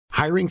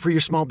Hiring for your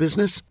small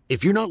business?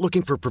 If you're not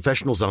looking for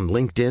professionals on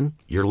LinkedIn,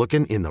 you're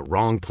looking in the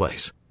wrong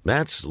place.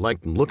 That's like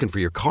looking for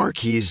your car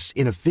keys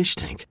in a fish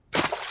tank.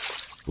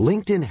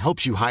 LinkedIn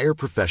helps you hire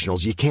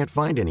professionals you can't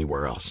find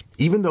anywhere else,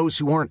 even those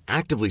who aren't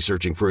actively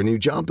searching for a new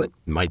job but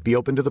might be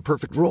open to the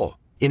perfect role.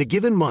 In a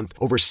given month,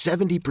 over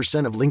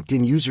 70% of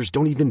LinkedIn users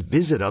don't even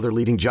visit other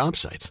leading job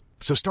sites.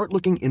 So start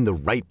looking in the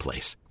right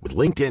place. With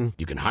LinkedIn,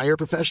 you can hire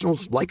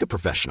professionals like a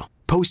professional.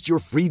 Post your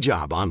free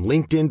job on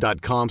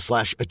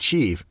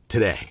linkedin.com/achieve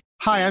today.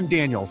 Hi, I'm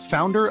Daniel,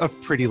 founder of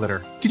Pretty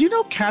Litter. Did you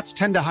know cats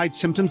tend to hide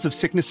symptoms of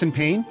sickness and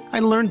pain? I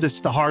learned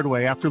this the hard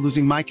way after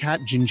losing my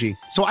cat, Gingy.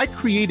 So I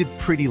created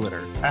Pretty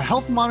Litter, a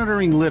health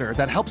monitoring litter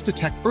that helps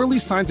detect early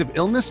signs of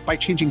illness by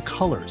changing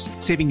colors,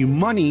 saving you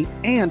money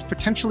and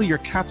potentially your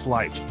cat's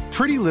life.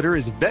 Pretty Litter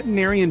is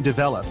veterinarian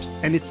developed,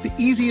 and it's the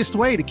easiest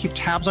way to keep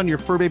tabs on your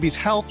fur baby's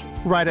health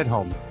right at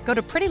home. Go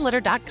to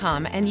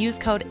prettylitter.com and use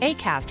code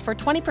ACAST for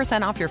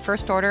 20% off your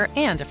first order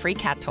and a free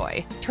cat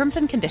toy. Terms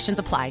and conditions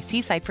apply.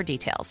 See site for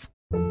details.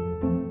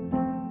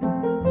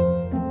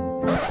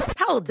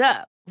 Hold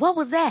up. What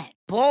was that?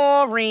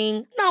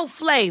 Boring. No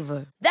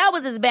flavor. That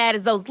was as bad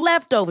as those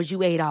leftovers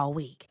you ate all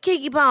week.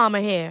 Keke Palmer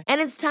here, and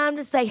it's time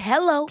to say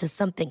hello to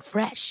something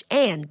fresh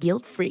and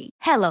guilt-free.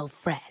 Hello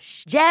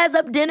Fresh. Jazz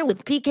up dinner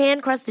with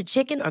pecan-crusted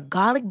chicken or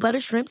garlic butter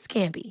shrimp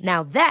scampi.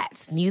 Now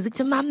that's music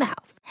to my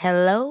mouth.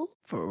 Hello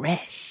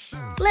Fresh.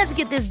 Let's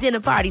get this dinner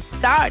party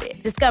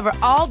started. Discover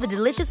all the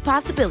delicious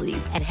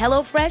possibilities at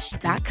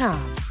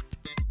hellofresh.com.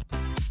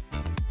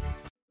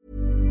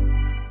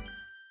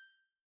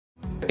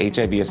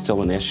 HIV is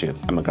still an issue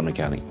in Montgomery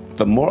County.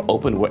 The more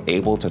open we're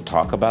able to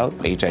talk about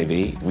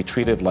HIV, we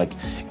treat it like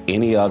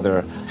any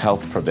other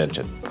health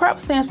prevention.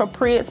 PrEP stands for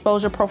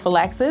pre-exposure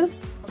prophylaxis.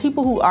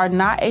 People who are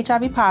not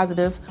HIV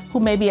positive, who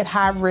may be at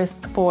high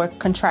risk for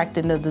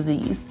contracting the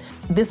disease.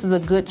 This is a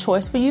good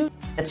choice for you.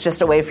 It's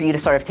just a way for you to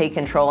sort of take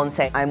control and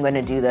say, I'm going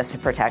to do this to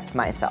protect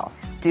myself.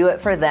 Do it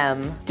for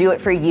them. Do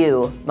it for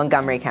you,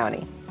 Montgomery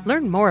County.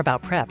 Learn more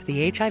about PrEP,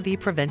 the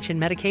HIV prevention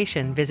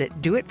medication.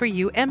 Visit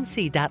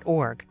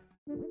doitforyoumc.org.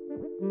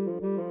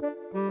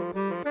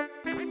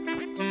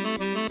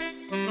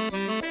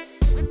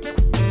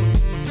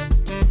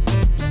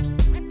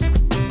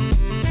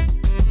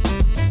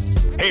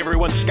 Hey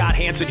everyone, Scott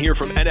Hansen here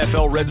from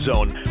NFL Red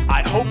Zone.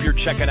 I hope you're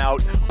checking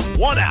out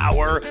 1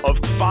 hour of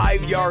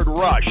 5 Yard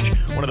Rush,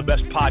 one of the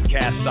best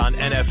podcasts on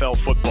NFL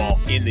football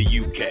in the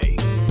UK.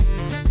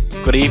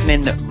 Good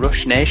evening,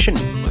 Rush Nation.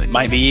 Well, it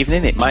might be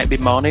evening, it might be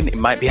morning, it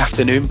might be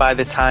afternoon by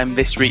the time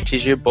this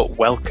reaches you, but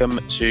welcome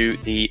to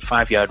the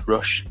 5 Yard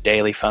Rush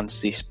Daily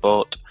Fantasy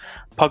Sport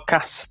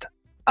podcast.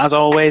 As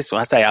always,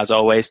 well, I say as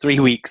always, 3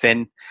 weeks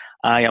in,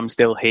 I am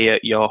still here,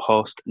 your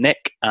host,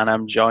 Nick, and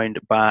I'm joined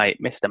by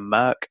Mr.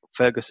 Mark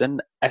Ferguson,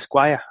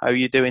 Esquire. How are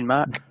you doing,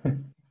 Mark?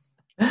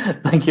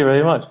 Thank you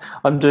very much.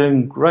 I'm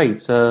doing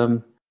great.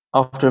 After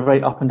a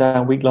very up and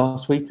down week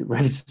last week,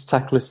 ready to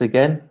tackle this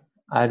again.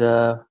 I had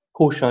a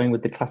poor showing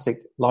with the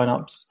classic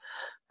lineups,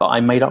 but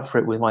I made up for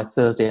it with my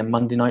Thursday and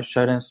Monday night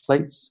showdown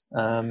slates.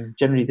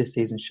 Generally, this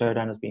season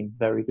showdown has been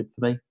very good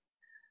for me,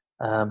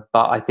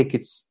 but I think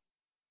it's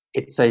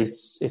a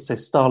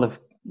style of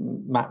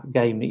map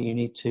game that you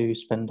need to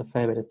spend a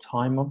fair bit of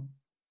time on.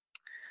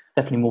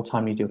 Definitely more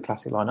time than you do a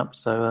classic lineup.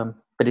 So,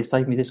 but it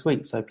saved me this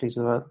week. So pleased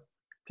with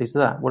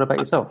that. What about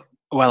yourself?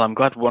 Well, I'm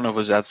glad one of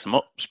us had some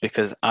ups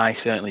because I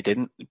certainly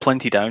didn't.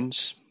 Plenty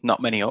downs,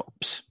 not many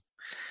ups.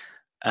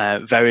 A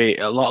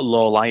lot of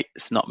low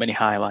lights, not many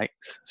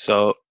highlights.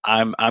 So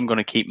I'm going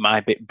to keep my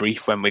bit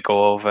brief when we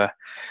go over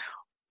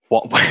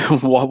what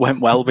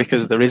went well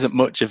because there isn't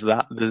much of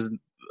that. There's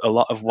a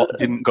lot of what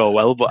didn't go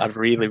well, but I'd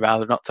really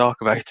rather not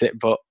talk about it.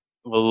 But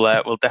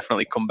we'll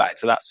definitely come back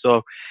to that.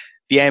 So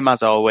the aim,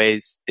 as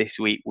always, this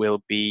week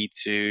will be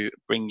to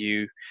bring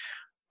you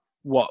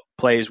what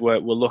players we're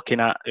looking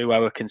at, who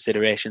our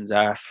considerations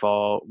are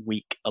for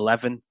Week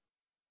 11.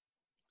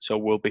 So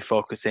we'll be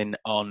focusing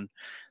on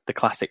the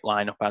classic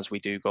lineup as we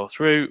do go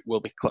through.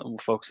 We'll be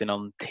focusing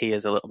on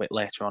tiers a little bit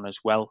later on as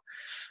well.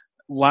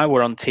 While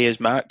we're on tiers,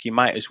 Mark, you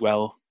might as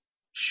well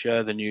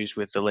share the news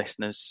with the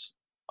listeners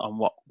on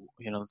what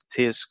the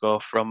tiers score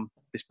from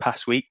this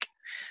past week.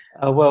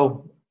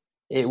 Well,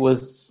 it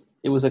was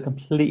a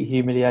complete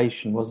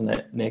humiliation, wasn't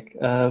it, Nick?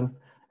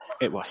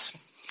 It was.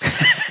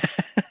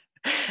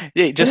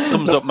 It just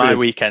sums up my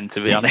weekend,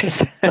 to be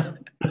honest.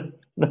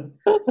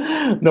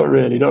 Not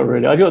really.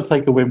 I got to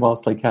take a win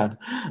whilst I can.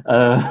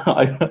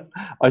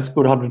 I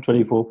scored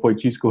 124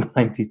 points. You scored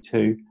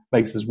 92.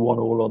 Makes us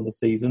 1-1 on the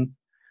season.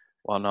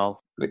 1-1.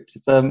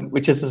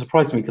 Which is a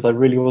surprise to me because I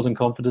really wasn't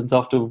confident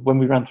after when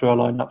we ran through our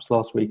lineups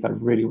last week. I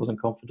really wasn't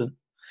confident.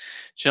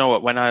 Do you know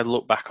what? When I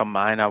look back on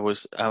mine, I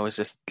was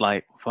just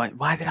like,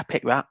 why did I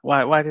pick that?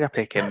 Why did I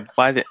pick him?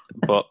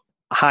 But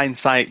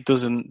hindsight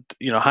doesn't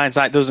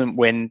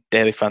win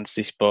daily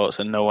fantasy sports,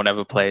 and no one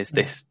ever plays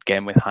this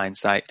game with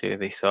hindsight, do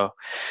they? So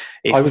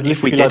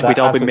if we did, we'd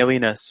all be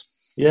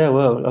millionaires. Yeah,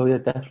 well, yeah,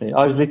 definitely.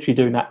 I was literally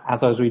doing that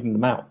as I was reading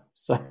them out.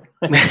 So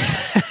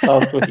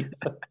last week.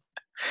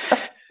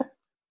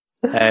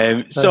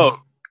 So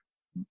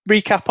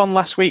recap on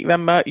last week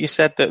then, Mark? You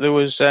said that there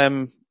was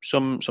some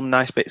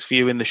nice bits for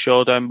you in the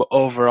showdown, but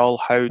overall,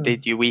 how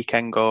did your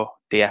weekend go,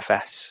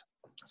 DFS?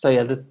 So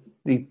yeah,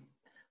 the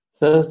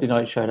Thursday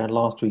night showdown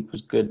last week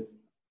was good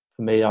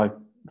for me. I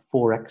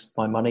 4x'd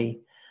my money.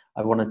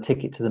 I won a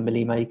ticket to the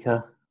Millie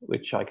Maker,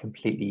 which I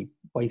completely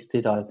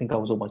wasted. I think I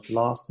was almost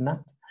last in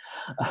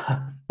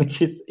that,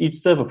 which is, you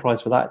deserve a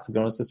prize for that, to be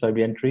honest. There's so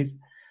many entries.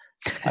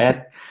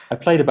 I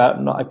played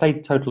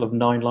a total of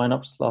 9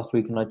 lineups last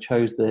week, and I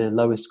chose the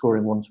lowest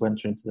scoring one to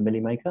enter into the Millie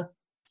Maker.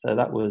 So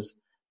that was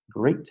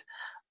great.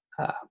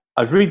 I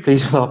was really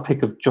pleased with our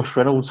pick of Josh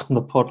Reynolds on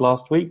the pod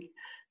last week.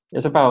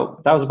 That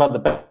was about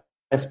the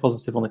best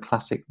positive on the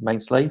classic main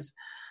slate.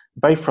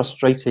 Very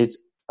frustrated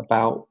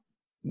about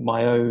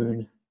my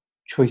own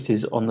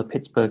choices on the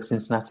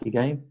Pittsburgh-Cincinnati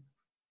game,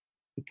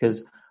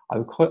 because I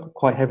was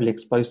quite heavily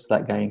exposed to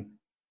that game,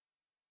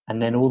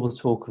 and then all the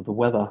talk of the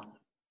weather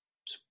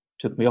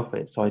took me off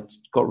it. So I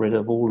got rid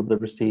of all of the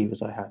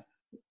receivers I had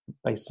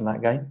based on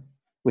that game,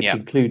 which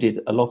included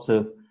a lot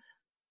of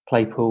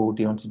Claypool,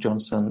 Deontay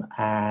Johnson,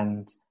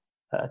 and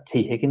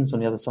T. Higgins on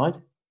the other side.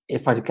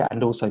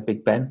 And also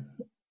Big Ben,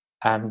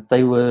 and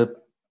they were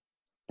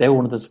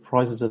one of the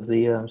surprises of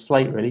the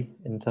slate, really,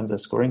 in terms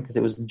of scoring, because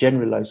it was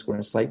generally low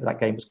scoring slate, but that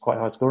game was quite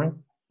high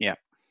scoring. Yeah.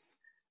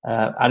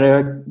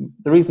 And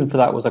the reason for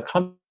that was I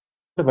kind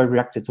of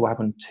overreacted to what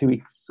happened 2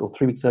 weeks or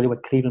 3 weeks earlier when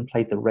Cleveland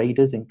played the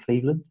Raiders in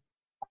Cleveland.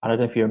 And I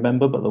don't know if you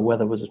remember, but the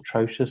weather was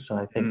atrocious, and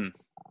I think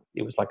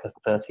it was like a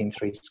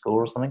 13-3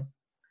 score or something.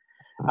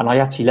 And I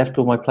actually left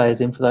all my players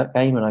in for that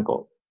game, and I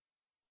got,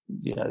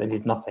 they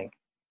did nothing.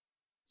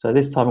 So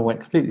this time I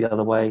went completely the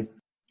other way.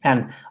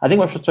 And I think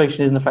my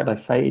frustration isn't the fact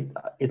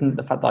isn't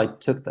the fact that I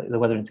took the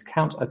weather into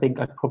account. I think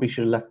I probably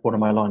should have left one of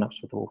my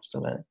lineups with the water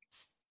still in it.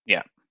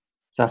 Yeah.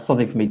 So that's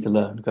something for me to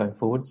learn going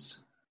forwards.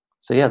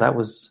 So yeah, that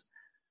was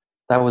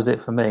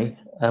it for me.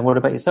 And what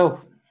about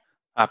yourself?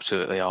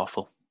 Absolutely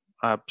awful.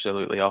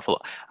 Absolutely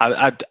awful.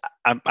 I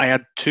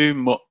had too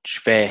much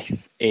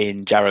faith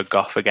in Jared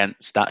Goff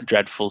against that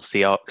dreadful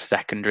Seahawks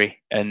secondary.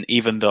 And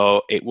even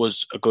though it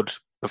was a good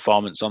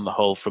performance on the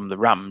whole from the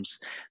Rams,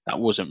 that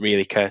wasn't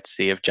really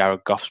courtesy of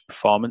Jared Goff's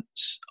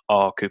performance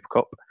or Cooper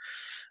Kupp,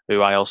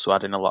 who I also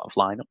had in a lot of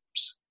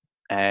lineups.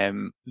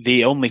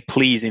 The only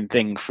pleasing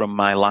thing from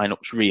my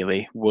lineups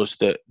really was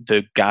that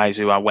the guys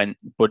who I went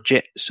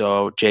budget.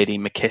 So J.D.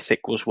 McKissick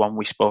was one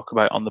we spoke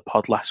about on the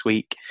pod last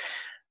week.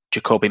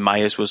 Jacoby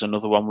Myers was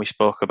another one we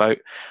spoke about.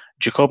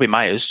 Jacoby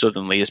Myers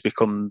suddenly has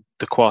become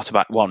the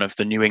quarterback one of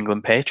the New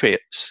England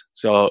Patriots.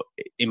 So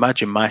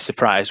imagine my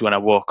surprise when I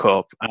woke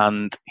up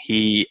and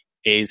he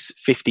is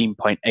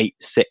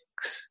 15.86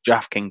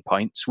 DraftKings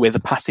points with a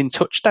passing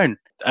touchdown.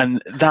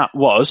 And that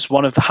was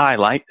one of the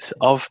highlights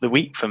of the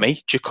week for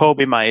me,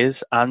 Jacoby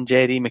Myers and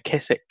J.D.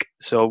 McKissick.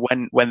 So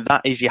when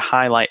that is your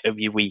highlight of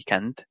your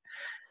weekend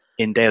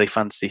in daily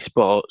fantasy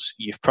sports,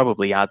 you've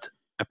probably had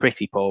a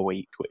pretty poor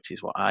week, which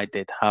is what I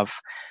did have.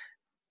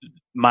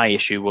 My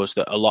issue was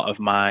that a lot of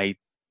my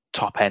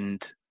top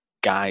end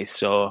guys,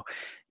 so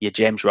your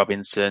James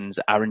Robinsons,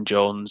 Aaron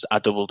Jones, I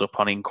doubled up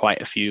on in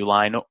quite a few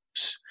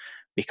lineups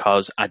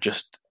because I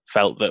just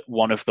felt that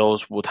one of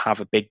those would have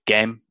a big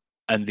game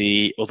and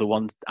the other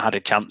one had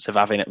a chance of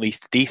having at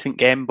least a decent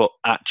game, but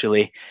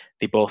actually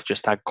they both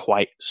just had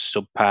quite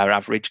subpar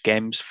average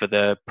games for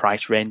the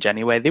price range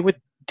anyway. They were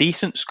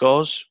decent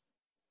scores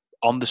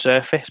on the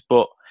surface,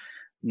 but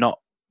not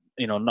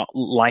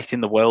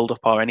lighting the world up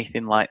or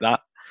anything like that.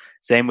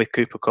 Same with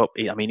Cooper Kupp.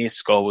 I mean, his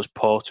score was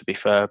poor, to be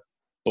fair,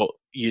 but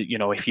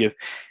if you're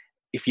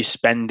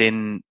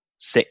spending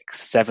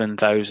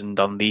 6,000-7,000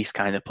 on these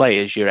kind of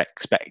players, you're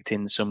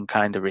expecting some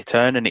kind of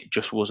return, and it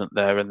just wasn't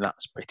there, and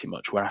that's pretty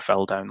much where I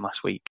fell down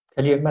last week.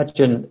 Can you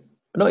imagine?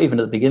 Not even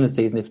at the beginning of the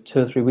season, if 2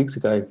 or 3 weeks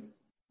ago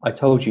I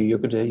told you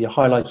your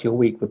highlight of your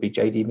week would be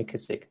J.D.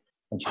 McKissick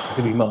and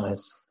Jacoby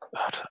Myers.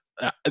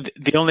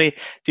 The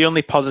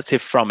only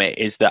positive from it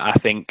is that I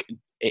think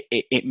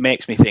it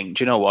makes me think,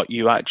 do you know what?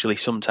 You actually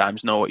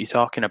sometimes know what you're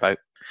talking about.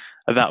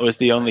 And that was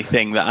the only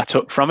thing that I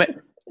took from it.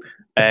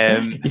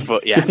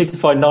 But yeah. Just need to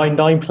find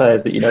 9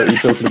 players that you know what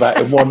you're talking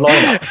about in one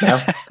lineup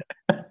now.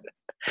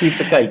 Piece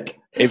of cake.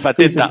 If I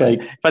did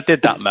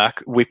that,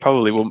 Mark, we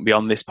probably wouldn't be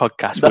on this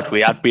podcast, would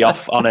we? I'd be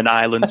off on an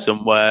island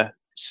somewhere,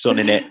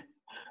 sunning it.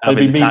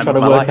 Maybe me trying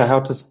to work out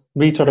how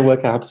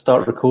to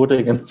start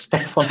recording and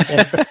stuff on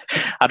here.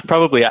 I'd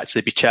probably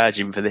actually be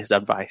charging for this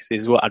advice,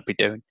 is what I'd be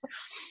doing.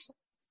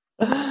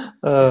 We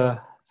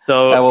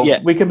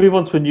can move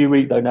on to a new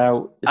week though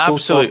now.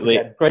 Absolutely.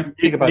 Great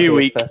thing about new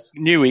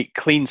week,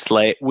 clean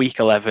slate,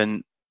 week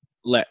 11.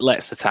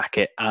 Let's attack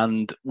it.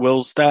 And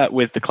we'll start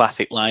with the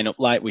classic lineup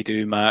like we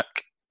do, Mark.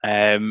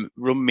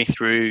 Run me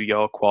through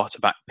your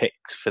quarterback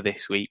picks for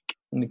this week.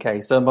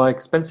 Okay, so my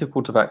expensive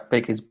quarterback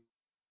pick is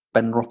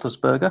Ben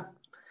Roethlisberger.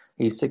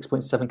 He's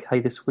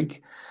 6.7k this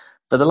week.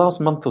 For the last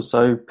month or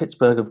so,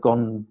 Pittsburgh have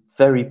gone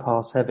very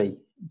pass heavy.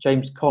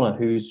 James Conner,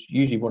 who's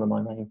usually one of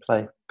my main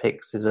play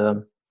picks, is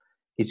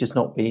he's just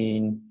not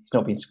been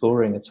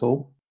scoring at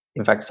all.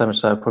 In fact, so much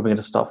so I'm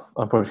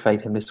probably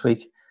fade him this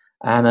week.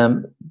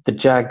 And the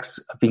Jags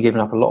have been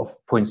giving up a lot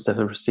of points to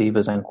the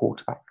receivers and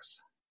quarterbacks.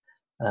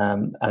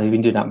 And they've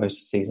been doing that most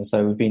of the season.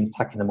 So we've been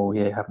attacking them all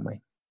year, haven't we?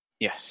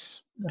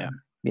 Yes.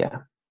 Yeah.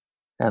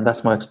 And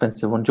that's my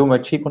expensive one. Do you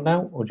want my cheap one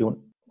now? Or do you want...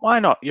 Why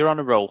not? You're on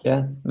a roll.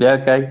 Yeah,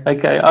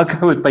 okay. I'll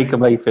go with Baker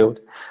Mayfield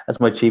as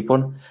my cheap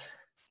one.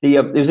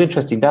 It was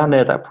interesting. Down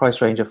there, that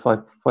price range of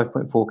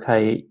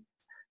 5.4K,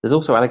 there's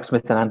also Alex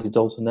Smith and Andy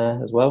Dalton there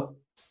as well.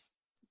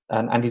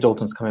 And Andy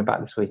Dalton's coming back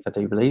this week, I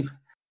do believe.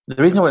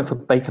 The reason I went for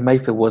Baker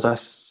Mayfield was I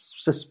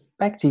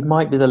suspect he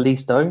might be the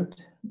least owned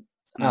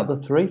out of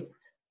the three,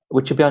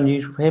 which would be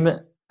unusual for him.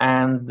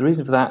 And the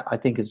reason for that, I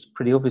think, is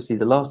pretty obviously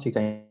the last 2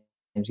 games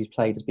he's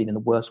played has been in the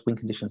worst wind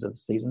conditions of the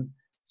season.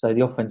 So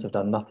the offense have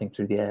done nothing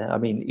through the air. I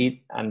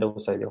mean, and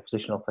also the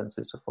opposition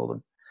offenses for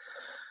them.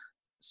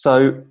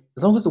 So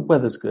as long as the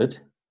weather's good,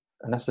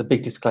 and that's a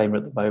big disclaimer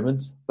at the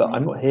moment, but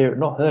I'm not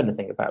heard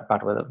anything about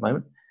bad weather at the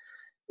moment.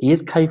 He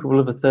is capable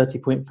of a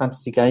 30-point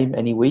fantasy game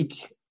any week.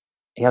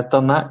 He has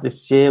done that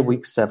this year,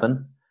 week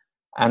 7.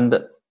 And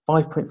at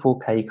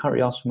 5.4K, you can't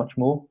really ask for much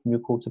more from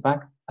your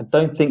quarterback. I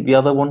don't think the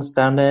other ones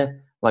down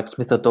there, like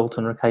Smith or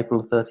Dalton, are capable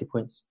of 30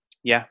 points.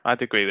 Yeah,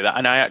 I'd agree with that.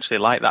 And I actually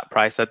like that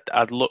price.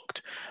 I'd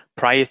looked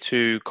prior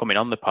to coming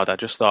on the pod, I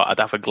just thought I'd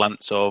have a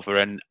glance over,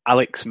 and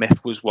Alex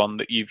Smith was one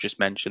that you've just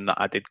mentioned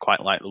that I did quite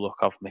like the look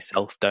of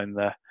myself down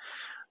there.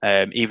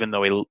 Even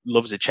though he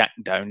loves a check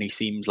down, he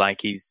seems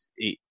like he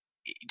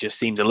just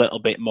seems a little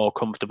bit more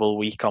comfortable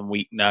week on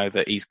week now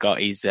that he's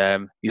got his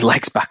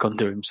legs back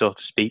under him, so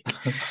to speak.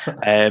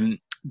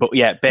 But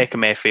yeah, Baker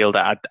Mayfield,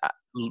 I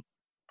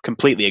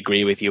completely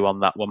agree with you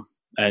on that one.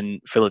 And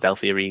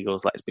Philadelphia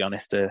Eagles, let's be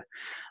honest, are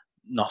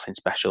nothing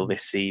special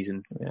this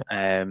season.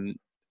 Yeah.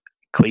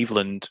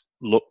 Cleveland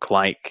look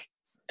like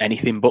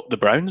anything but the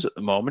Browns at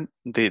the moment.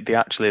 They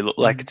actually look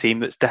like a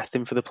team that's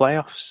destined for the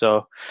playoffs.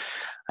 So,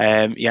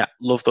 yeah,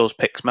 love those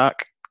picks,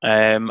 Mark.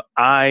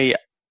 I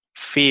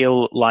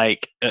feel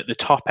like at the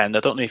top end,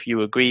 I don't know if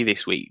you agree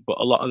this week, but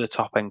a lot of the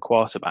top end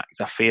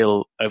quarterbacks I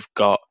feel have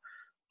got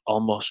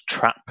almost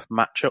trap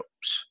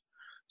matchups.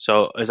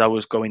 So as I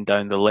was going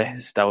down the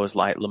list, I was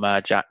like,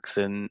 Lamar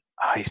Jackson,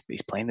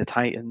 he's playing the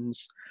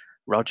Titans.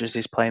 Rodgers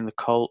is playing the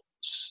Colts.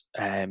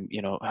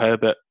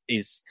 Herbert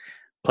is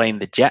playing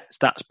the Jets.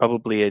 That's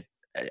probably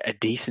a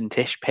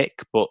decent-ish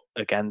pick, but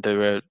again,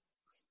 they're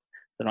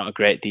not a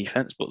great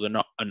defense, but they're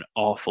not an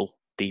awful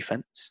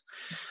defense.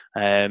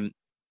 I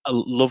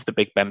love the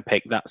Big Ben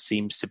pick. That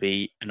seems to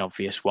be an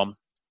obvious one.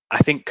 I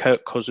think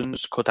Kirk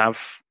Cousins could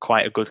have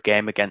quite a good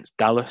game against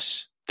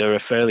Dallas. They're a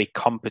fairly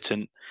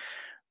competent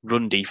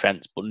run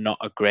defense, but not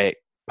a great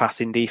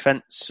passing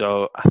defense.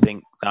 So I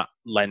think that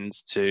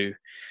lends to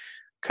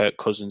Kirk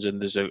Cousins,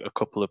 and there's a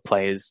couple of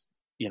players,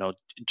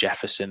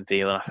 Jefferson,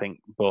 Thielen, I think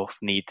both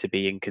need to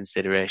be in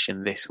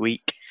consideration this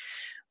week.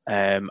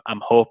 I'm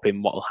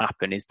hoping what will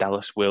happen is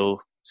Dallas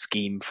will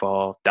scheme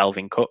for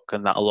Dalvin Cook,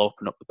 and that'll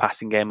open up the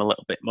passing game a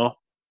little bit more.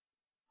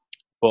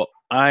 But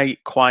I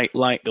quite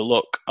like the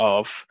look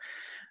of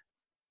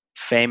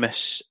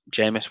famous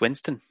Jameis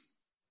Winston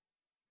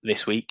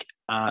this week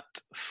at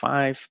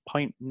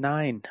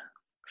 5.9.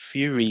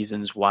 Few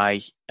reasons why.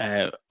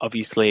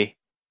 Obviously,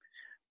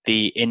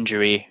 the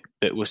injury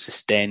that was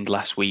sustained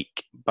last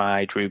week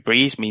by Drew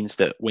Brees means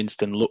that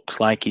Winston looks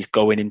like he's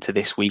going into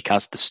this week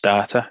as the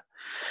starter.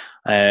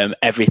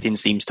 Everything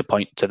seems to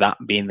point to that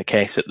being the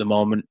case at the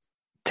moment.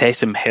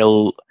 Taysom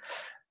Hill,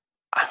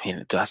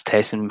 has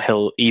Taysom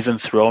Hill even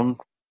thrown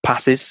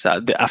passes?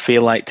 I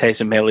feel like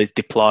Taysom Hill is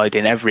deployed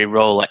in every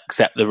role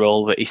except the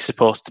role that he's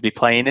supposed to be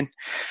playing in.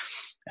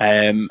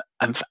 And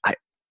I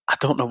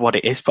don't know what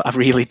it is, but I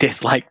really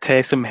dislike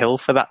Taysom Hill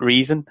for that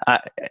reason.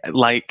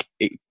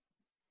 It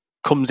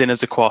comes in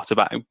as a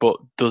quarterback, but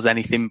does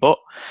anything but.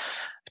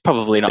 It's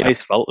probably not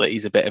his fault that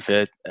he's a bit of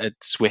a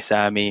Swiss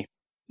Army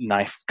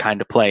knife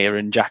kind of player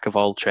and jack of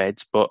all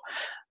trades. But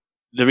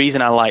the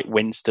reason I like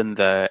Winston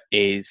there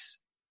is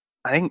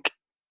I think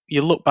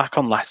you look back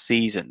on last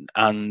season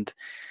and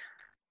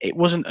it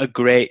wasn't a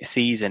great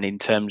season in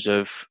terms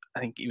of,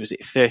 I think it was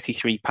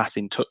 33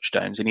 passing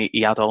touchdowns and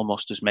he had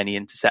almost as many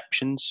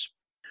interceptions.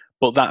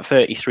 But that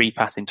 33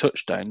 passing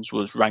touchdowns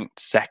was ranked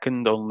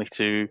second only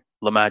to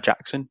Lamar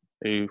Jackson,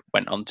 who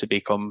went on to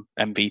become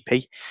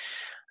MVP.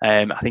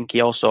 I think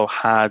he also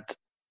had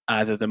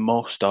either the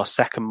most or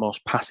second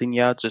most passing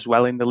yards as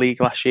well in the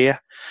league last year.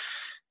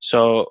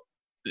 So,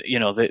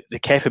 the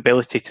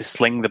capability to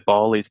sling the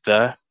ball is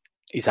there.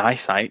 His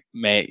eyesight,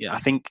 mate,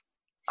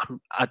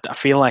 I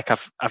feel like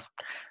I've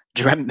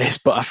dreamt this,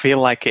 but I feel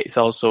like it's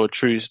also a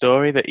true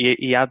story that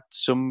he had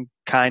some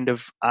kind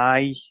of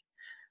eye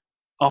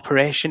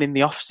operation in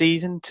the off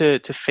season to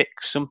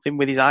fix something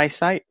with his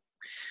eyesight.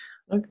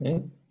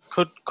 Okay.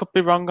 Could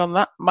be wrong on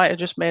that. Might have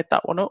just made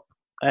that one up.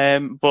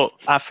 But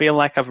I feel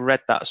like I've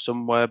read that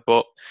somewhere.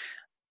 But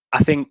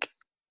I think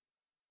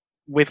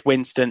with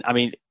Winston,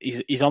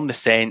 he's on the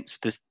Saints.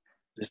 There's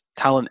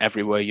talent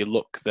everywhere you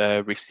look.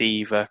 The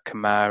receiver,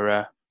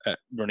 Kamara,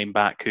 running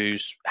back,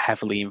 who's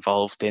heavily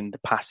involved in the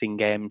passing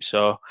game.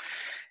 So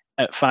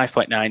at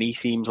 5.9, he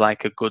seems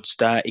like a good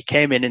start. He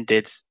came in and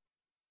did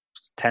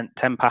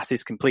 10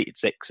 passes, completed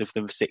 6 of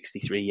them for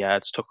 63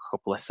 yards, took a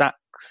couple of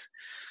sacks.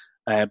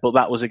 But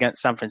that was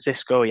against San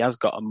Francisco. He has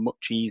got a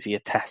much easier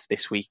test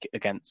this week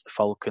against the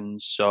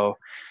Falcons. So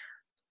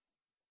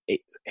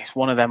it's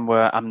one of them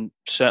where I'm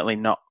certainly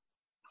not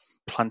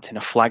planting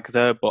a flag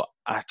there, but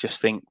I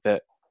just think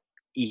that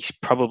he's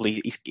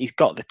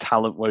got the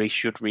talent where he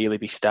should really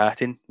be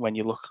starting. When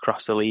you look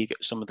across the league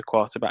at some of the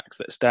quarterbacks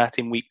that are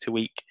starting week to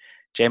week,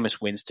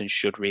 Jameis Winston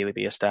should really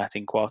be a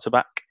starting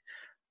quarterback.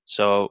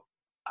 So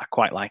I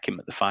quite like him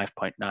at the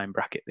 5.9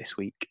 bracket this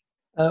week.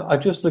 I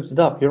just looked it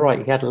up. You're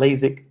right. He had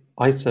LASIK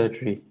eye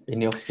surgery in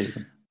the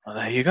off-season. Well,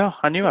 there you go.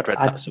 I knew I'd read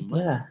that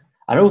somewhere. Yeah.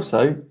 And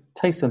also,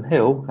 Taysom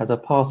Hill has a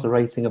passer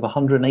rating of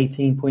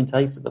 118.8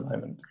 at the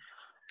moment.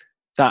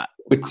 That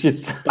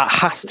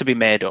has to be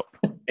made up.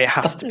 It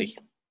has to be.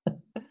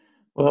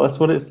 Well, that's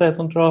what it says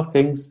on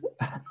DraftKings.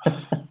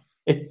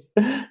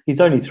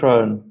 He's only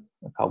thrown,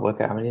 I can't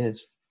work out how many it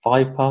is,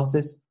 5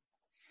 passes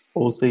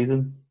all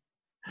season.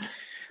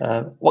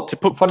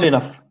 Funny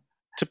enough,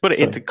 to put it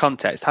into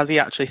context, has he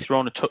actually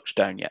thrown a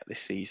touchdown yet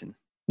this season?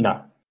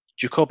 No.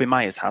 Jacoby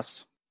Myers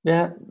has.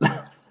 Yeah.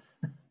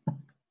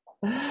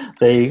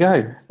 There you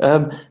go.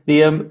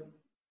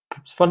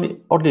 Funny,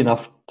 oddly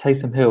enough,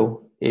 Taysom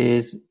Hill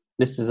is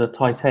listed as a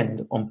tight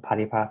end on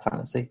Paddy Power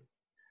Fantasy.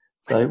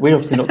 So we're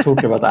obviously not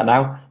talking about that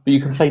now, but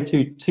you can play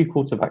two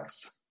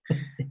quarterbacks.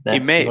 He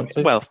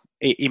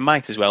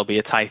might as well be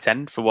a tight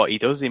end for what he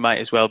does. He might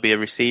as well be a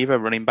receiver,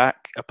 running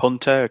back, a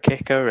punter, a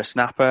kicker, a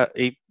snapper.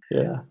 Who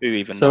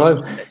even knows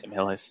what Taysom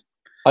Hill is?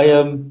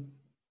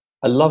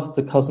 I love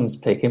the Cousins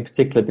pick in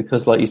particular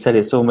because, like you said,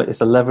 it's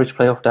a leverage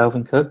play off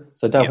Dalvin Cook.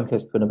 So Dalvin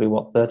Cook's going to be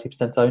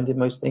 30% owned in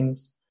most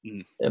things,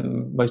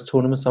 most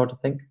tournaments, I would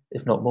think,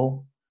 if not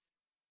more.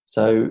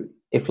 So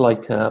if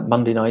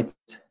Monday night,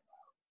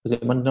 was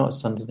it Monday night or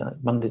Sunday night?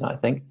 Monday night, I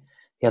think.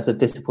 He has a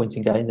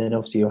disappointing game, then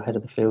obviously you're ahead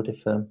of the field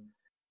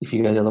if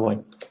you go the other way.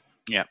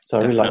 Yeah, so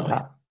I really like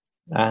that.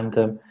 And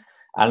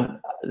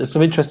there's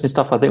some interesting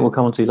stuff I think we'll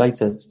come on to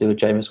later to do with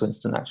Jameis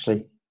Winston,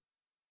 actually.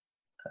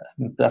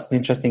 That's an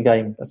interesting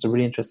game. That's a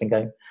really interesting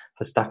game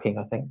for stacking,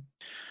 I think.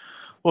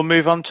 We'll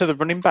move on to the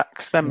running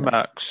backs then,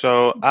 Mark.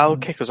 So I'll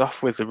kick us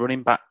off with the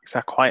running backs.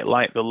 I quite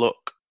like the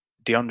look.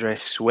 DeAndre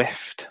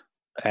Swift.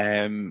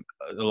 A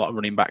lot of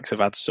running backs have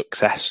had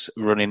success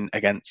running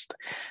against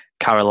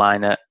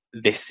Carolina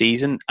this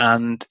season,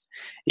 and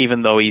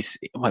even though he's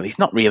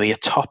not really a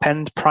top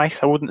end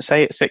price, I wouldn't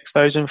say at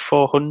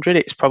 6,400.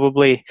 It's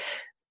probably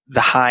the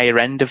higher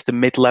end of the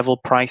mid level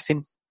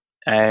pricing,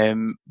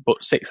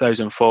 but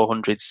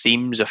 6,400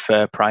 seems a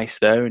fair price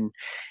there, and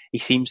he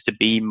seems to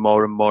be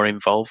more and more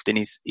involved in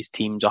his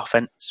team's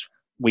offense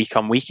week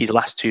on week. His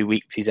last 2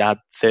 weeks he's had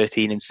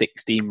 13 and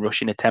 16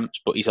 rushing attempts,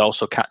 but he's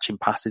also catching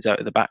passes out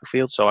of the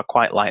backfield, so I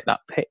quite like that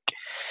pick.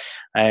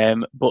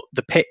 But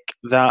the pick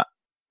that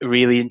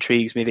really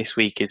intrigues me this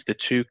week is the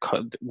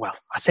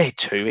I say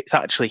 2, it's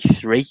actually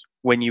 3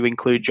 when you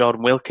include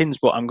Jordan Wilkins,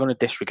 but I'm going to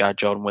disregard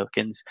Jordan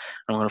Wilkins.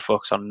 I'm going to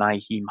focus on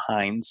Nyheim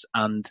Hines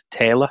and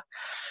Taylor.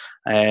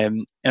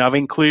 And I've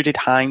included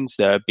Hines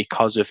there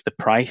because of the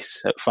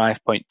price at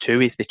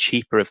 5.2 is the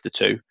cheaper of the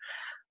 2,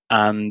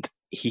 and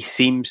he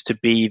seems to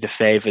be the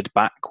favoured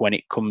back when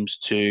it comes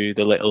to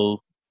the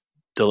little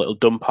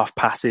dump off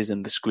passes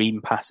and the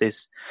screen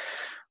passes.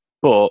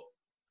 But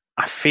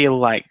I feel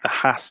like there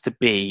has to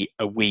be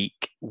a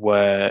week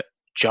where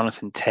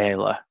Jonathan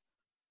Taylor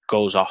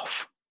goes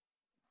off.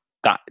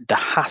 That there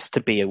has to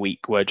be a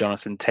week where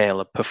Jonathan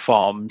Taylor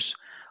performs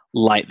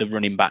like the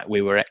running back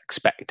we were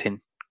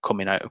expecting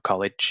coming out of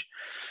college.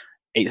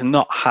 It's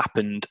not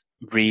happened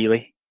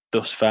really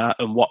thus far,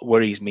 and what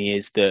worries me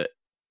is that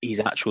his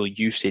actual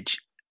usage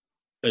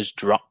has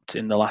dropped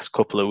in the last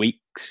couple of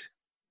weeks.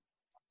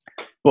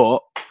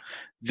 But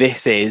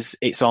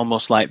it's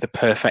almost like the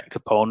perfect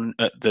opponent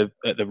at the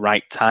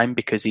right time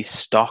because his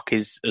stock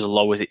is as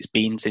low as it's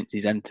been since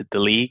he's entered the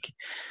league.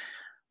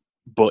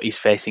 But he's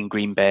facing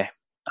Green Bay,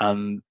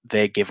 and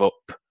they give up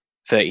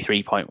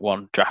 33.1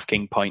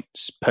 DraftKings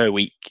points per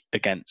week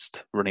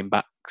against running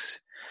backs.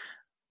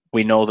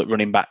 We know that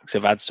running backs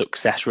have had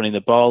success running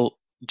the ball.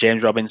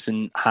 James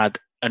Robinson had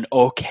an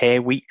okay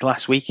week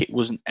last week. It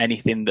wasn't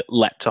anything that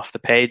leapt off the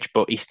page,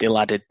 but he still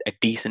had a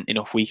decent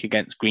enough week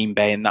against Green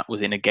Bay, and that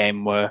was in a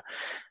game where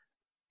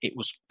it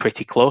was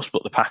pretty close,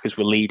 but the Packers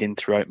were leading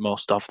throughout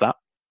most of that,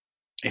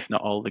 if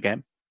not all the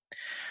game.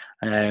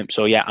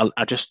 So yeah,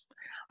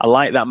 I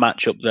like that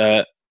matchup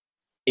there.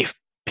 If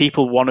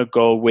people want to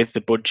go with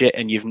the budget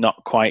and you've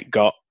not quite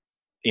got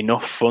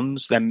enough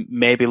funds, then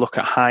maybe look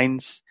at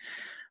Hines.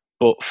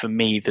 But for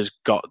me, there's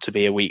got to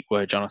be a week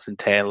where Jonathan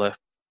Taylor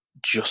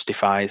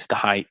justifies the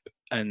hype,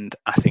 and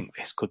I think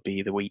this could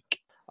be the week.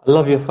 I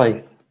love your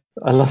faith.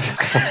 I love your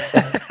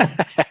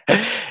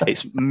faith.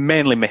 It's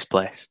mainly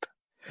misplaced.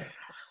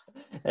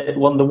 The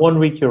one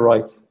week you're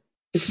right.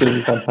 It's going to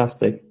be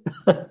fantastic.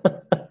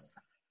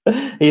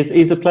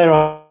 He's a player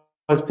I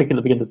was picking at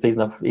the beginning of the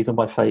season. He's on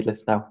my fade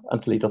list now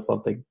until he does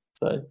something.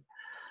 So,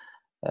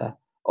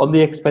 on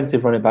the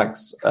expensive running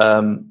backs,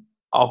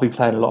 I'll be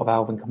playing a lot of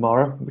Alvin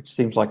Kamara, which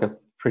seems like a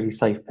pretty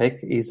safe pick.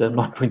 He's a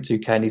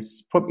 9.2k, and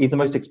he's the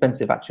most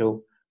expensive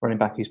actual running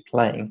back who's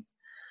playing.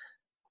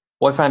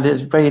 What I found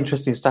is a very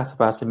interesting stat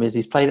about him is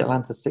he's played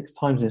Atlanta 6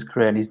 times in his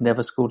career and he's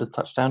never scored a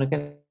touchdown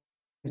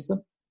against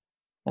them.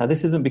 Now,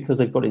 this isn't because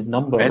they've got his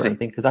number or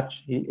anything, because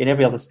actually in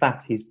every other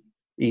stat he's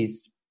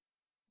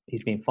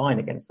been fine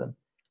against them.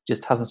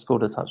 Just hasn't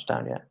scored a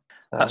touchdown yet.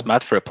 That's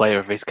mad for a player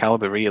of his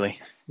caliber, really.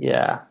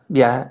 Yeah,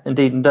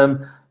 indeed. And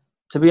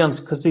to be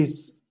honest, because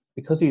he's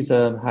been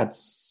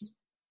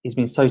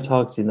so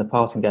targeted in the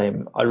passing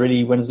game,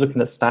 when I was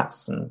looking at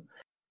stats and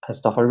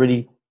stuff, I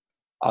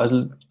was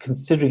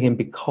considering him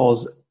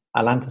because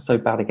Atlanta's so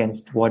bad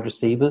against wide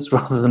receivers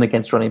rather than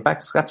against running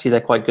backs. Actually, they're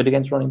quite good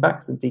against running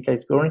backs and DK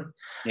scoring,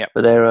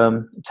 but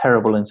they're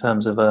terrible in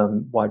terms of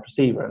wide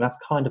receiver, and that's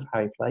kind of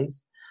how he plays.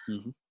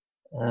 Mm-hmm.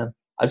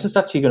 I was just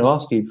actually going to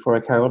ask you before I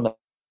carry on.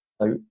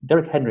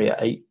 Derrick Henry at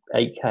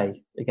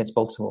 8K against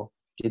Baltimore.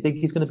 Do you think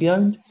he's going to be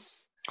owned?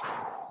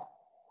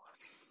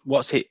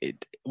 What's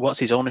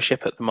his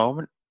ownership at the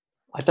moment?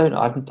 I don't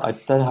have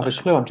a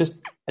clue. I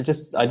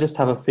just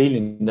have a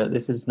feeling that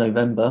this is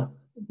November.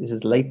 This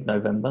is late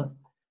November.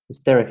 It's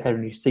Derrick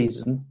Henry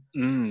season.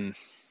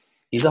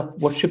 He's up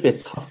what should be a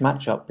tough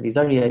matchup, but he's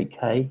only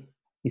 8K.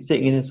 He's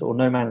sitting in a sort of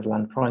no man's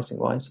land pricing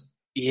wise.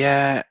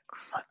 Yeah,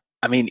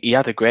 I mean, he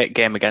had a great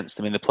game against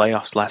them in the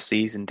playoffs last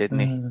season, didn't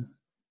he?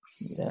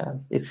 Yeah,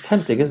 it's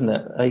tempting, isn't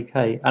it?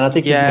 8K, and I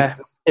think you can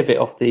pivot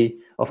off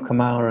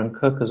Kamara and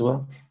Cook as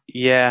well.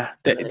 Yeah,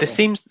 there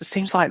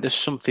seems like there's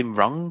something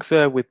wrong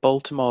there with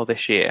Baltimore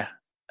this year.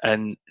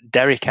 And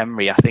Derrick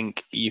Henry, I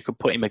think you could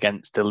put him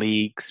against the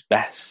league's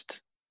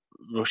best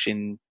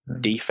rushing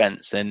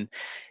defense, and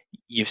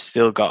you've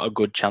still got a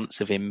good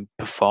chance of him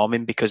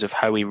performing because of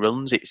how he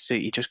runs.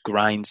 He just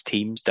grinds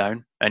teams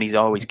down, and he's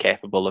always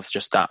capable of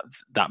just that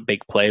big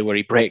play where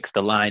he breaks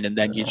the line, and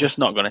then you're just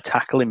not going to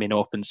tackle him in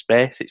open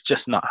space. It's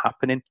just not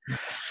happening.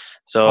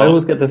 So I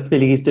always get the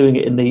feeling he's doing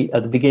it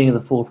at the beginning of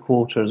the fourth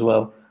quarter as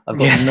well. I've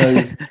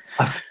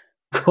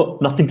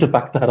got nothing to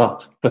back that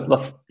up, but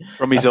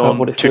from his own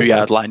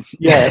 2-yard line.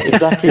 Yeah,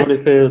 exactly what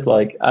it feels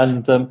like.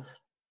 And at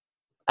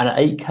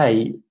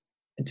 8K,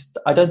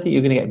 I don't think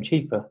you're going to get him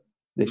cheaper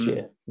this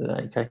year than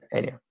 8K.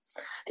 Anyway,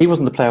 he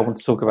wasn't the player I want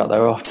to talk about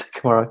though after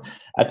Kamara.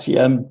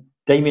 Actually,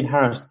 Damian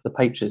Harris, the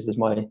Patriots, is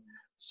my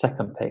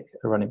second pick,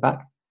 a running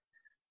back.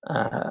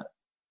 I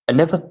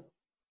never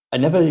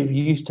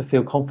used to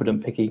feel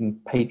confident picking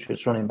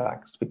Patriots running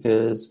backs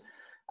because,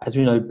 as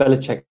we know,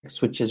 Belichick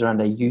switches around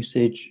their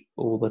usage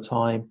all the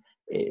time.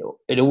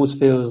 It always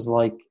feels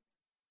like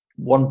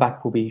one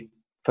back will be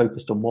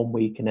focused on 1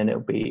 week and then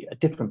it'll be a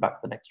different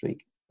back the next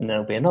week and then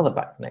it'll be another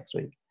back the next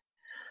week.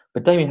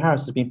 But Damian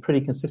Harris has been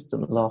pretty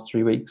consistent the last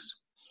 3 weeks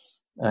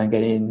and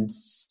getting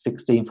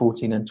 16,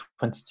 14 and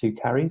 22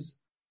 carries,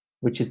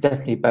 which is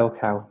definitely bell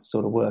cow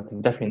sort of work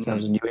and definitely in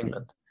terms of New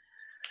England.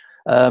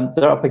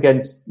 They're up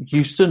against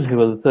Houston,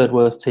 who are the third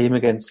worst team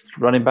against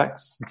running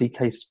backs,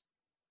 DK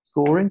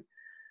scoring.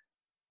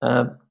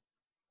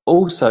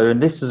 Also,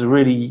 and this is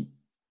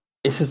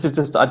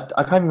just,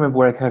 I can't remember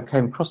where I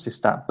came across this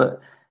stat, but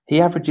he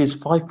averages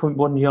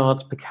 5.1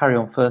 yards per carry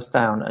on first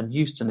down, and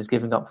Houston is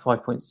giving up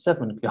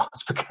 5.7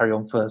 yards per carry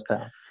on first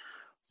down.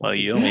 Well,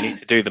 you only need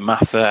to do the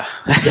math there.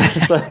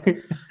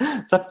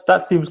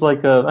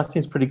 That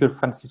seems pretty good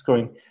fantasy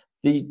scoring.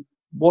 The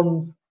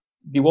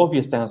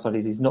obvious downside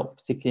is he's not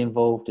particularly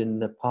involved in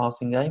the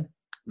passing game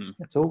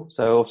at all.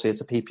 So obviously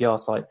it's a PPR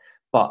site,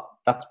 but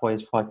that's why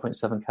it's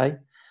 5.7K.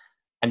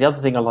 And the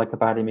other thing I like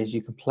about him is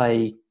you can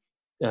play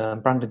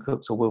Brandon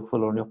Cooks or Will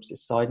Fuller on the opposite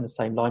side in the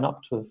same lineup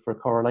for a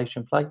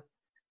correlation play.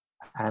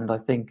 And I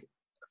think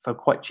for a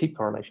quite cheap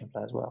correlation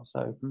play as well.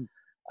 So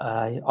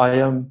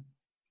I'm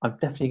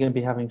definitely going to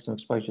be having some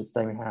exposure to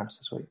Damian Harris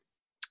this week.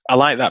 I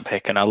like that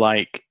pick, and I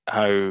like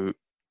how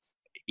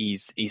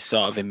he's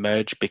sort of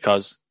emerged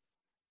because,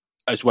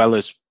 as well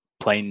as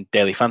playing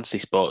daily fantasy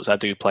sports, I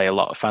do play a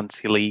lot of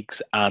fantasy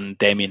leagues, and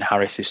Damian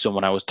Harris is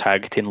someone I was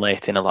targeting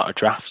late in a lot of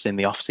drafts in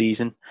the off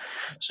season.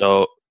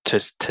 So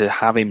to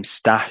have him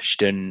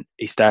stashed, and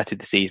he started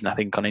the season I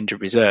think on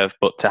injured reserve,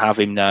 but to have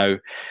him now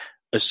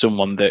as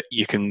someone that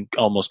you can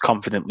almost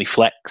confidently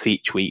flex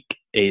each week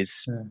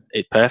is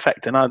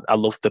perfect. And I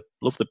love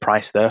the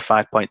price there,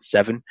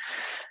 5.7.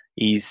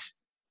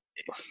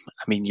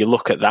 You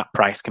look at that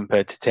price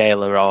compared to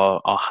Taylor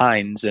or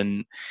Hines,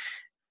 and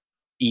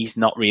he's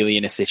not really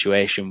in a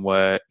situation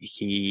where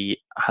he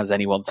has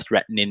anyone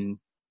threatening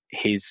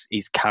his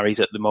carries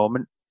at the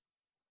moment.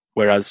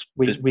 Whereas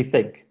we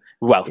think.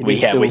 Well, we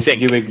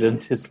think New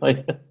England is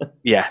like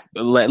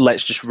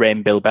let's just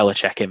rein Bill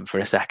Belichick in for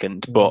a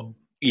second. But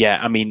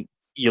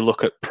you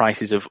look at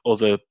prices of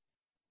other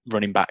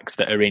running backs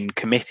that are in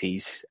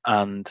committees,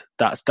 and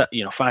that's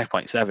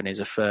 5.7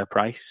 is a fair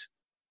price.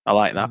 I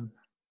like that.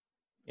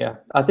 Yeah,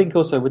 I think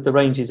also with the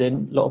ranges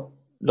in, lot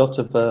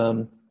of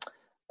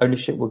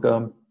ownership will go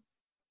on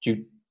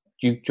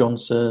Duke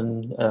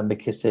Johnson,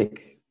 McKissick,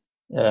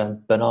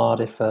 Bernard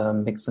if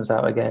Mixon's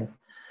out again.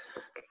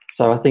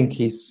 So I think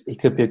he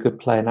could be a good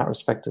player in that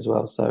respect as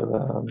well.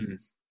 So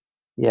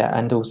Yeah,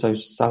 and also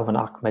Salvan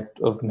Ahmed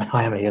of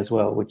Miami as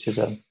well, which is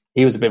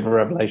he was a bit of a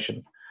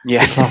revelation.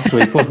 Yeah, last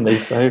week, wasn't he?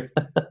 So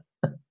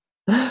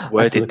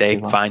where did they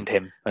find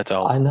him at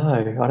all? I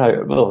know.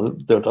 Well,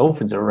 the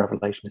Dolphins are a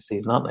revelation this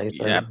season, aren't they?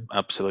 So, yeah,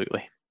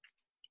 absolutely.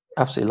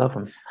 Absolutely love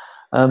them.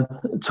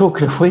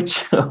 Talking of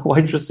which,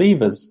 wide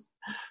receivers.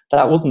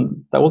 That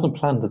wasn't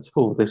planned at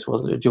all. This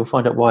was. You'll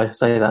find out why I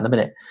say that in a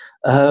minute.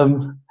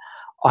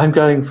 I'm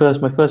going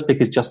first. My first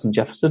pick is Justin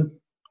Jefferson.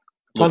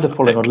 Kind of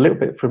following on a little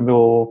bit from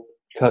your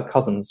Kirk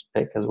Cousins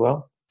pick as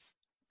well.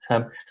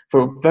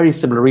 For very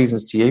similar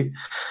reasons to you.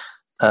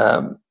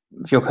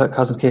 If your Kirk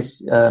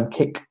Cousins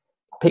pick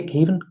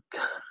even.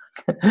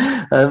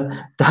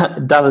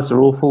 Dallas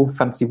are awful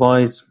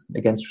fantasy-wise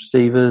against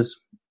receivers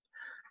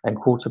and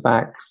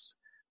quarterbacks.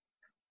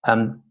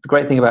 The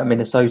great thing about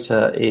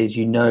Minnesota is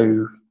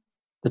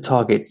the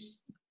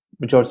targets,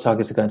 majority of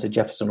targets are going to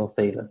Jefferson or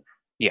Thielen.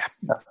 Yeah.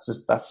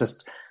 That's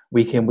just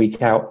week in,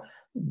 week out.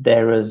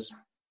 They're as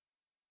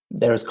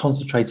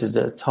concentrated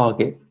a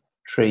target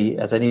tree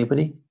as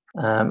anybody.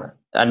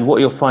 And what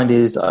you'll find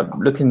is,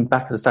 looking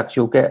back at the stats,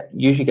 you'll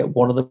usually get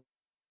one of them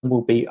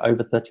will be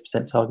over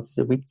 30% targeted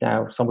a week.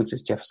 Now, some weeks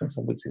it's Jefferson,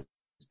 some weeks it's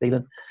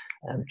Thielen.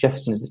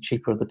 Jefferson is the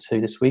cheaper of the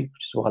two this week,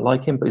 which is why I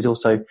like him, but he's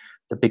also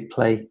the big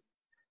play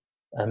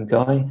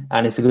guy,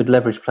 and it's a good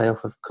leverage play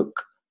off of Cook.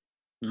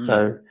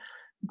 So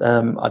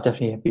I'll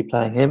definitely be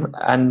playing him.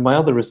 And my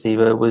other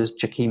receiver was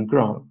Jakeem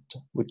Grant,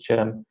 which,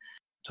 talking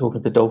to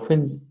the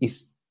Dolphins,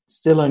 he's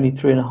still only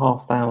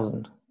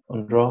 3,500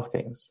 on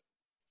DraftKings.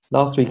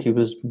 Last week he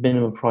was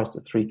minimum priced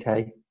at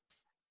 $3,000.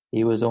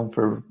 He was on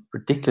for a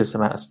ridiculous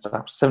amount of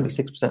snaps.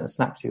 76% of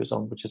snaps he was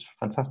on, which is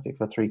fantastic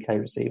for a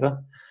 $3,000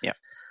 receiver. Yeah.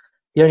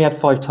 He only had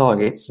 5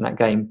 targets in that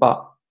game,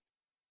 but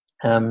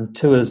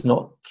Tua's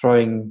not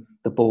throwing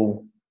the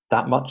ball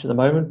that much at the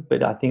moment,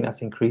 but I think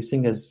that's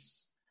increasing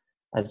as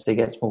he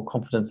gets more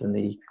confidence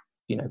in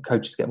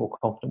coaches get more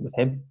confident with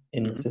him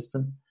in the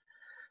system.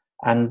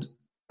 And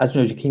as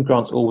you know, Jakeem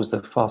Grant's always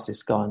the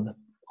fastest guy on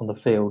the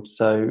field.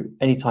 So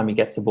anytime he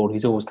gets the ball,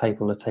 he's always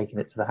capable of taking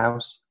it to the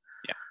house.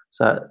 Yeah.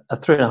 So a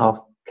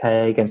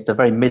 $3,500 against a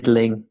very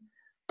middling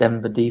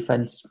Denver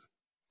defense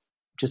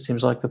just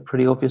seems like a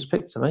pretty obvious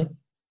pick to me.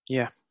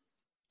 Yeah.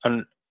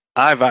 And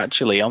I've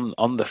actually,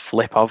 on the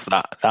flip of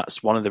that,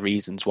 that's one of the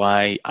reasons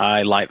why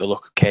I like the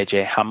look of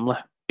KJ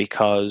Hamler,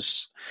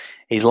 because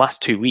his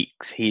last 2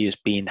 weeks, he has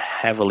been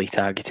heavily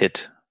targeted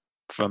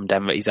from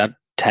Denver. He's had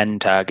 10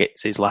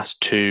 targets his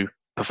last 2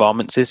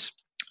 performances.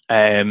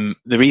 The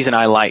reason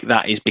I like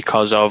that is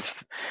because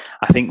of,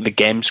 I think the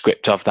game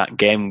script of that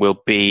game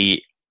will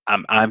be,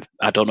 I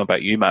don't know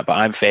about you, Matt, but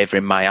I'm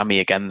favouring Miami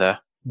again there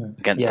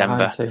against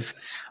Denver.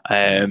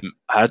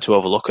 Hard to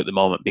overlook at the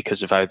moment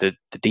because of how the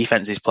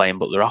defense is playing,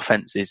 but their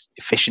offense is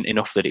efficient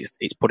enough that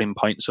it's putting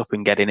points up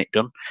and getting it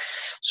done.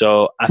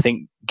 So I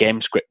think game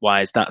script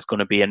wise, that's going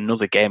to be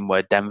another game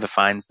where Denver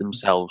finds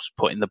themselves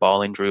putting the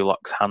ball in Drew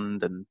Lock's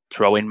hand and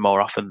throwing more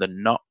often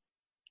than not.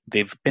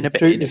 They've been a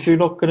bit. Is Drew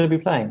Lock going to be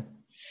playing?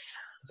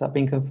 Has that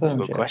been confirmed?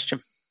 Good question.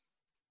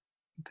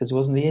 Because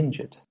wasn't he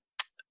injured?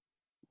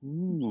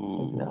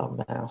 Ooh, no.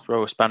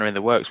 Throw a spanner in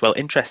the works. Well,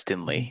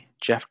 interestingly,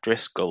 Jeff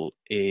Driscoll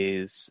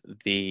he's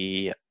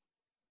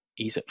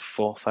at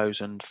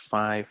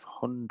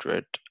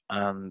 4,500,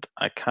 and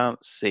I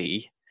can't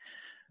see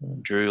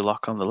Drew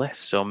Lock on the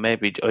list. So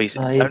maybe he's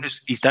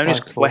down as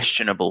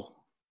questionable.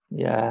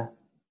 Yeah.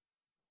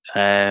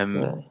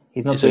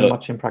 He's not doing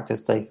much in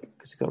practice today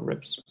because he got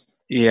ribs.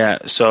 Yeah,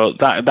 so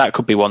that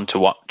could be one to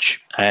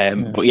watch.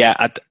 But yeah,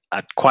 I'd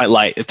quite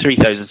like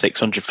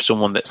 3,600 for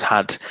someone that's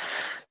had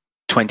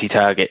 20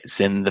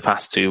 targets in the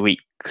past 2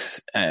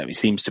 weeks. It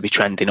seems to be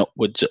trending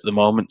upwards at the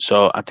moment,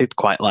 so I did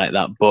quite like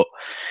that. But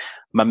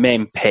my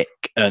main pick,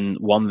 and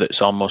one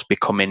that's almost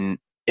becoming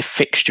a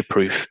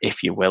fixture-proof,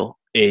 if you will,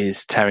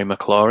 is Terry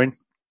McLaurin.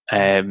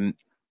 I've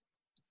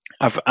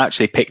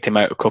actually picked him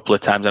out a couple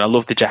of times, and I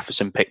love the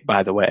Jefferson pick,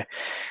 by the way.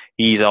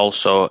 He's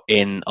also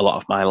in a lot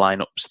of my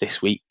lineups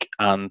this week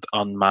and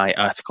on my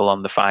article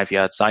on the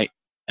 5-yard site,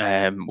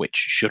 which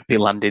should be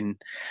landing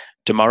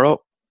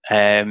tomorrow.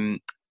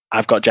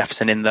 I've got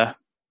Jefferson in there.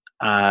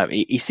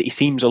 He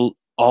seems all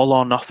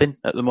or nothing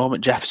at the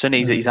moment, Jefferson.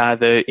 He's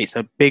either it's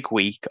a big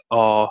week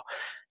or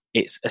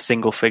it's a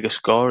single figure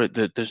score.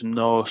 There's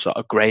no sort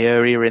of grey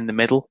area in the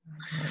middle.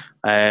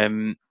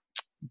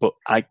 But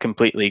I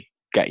completely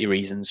get your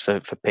reasons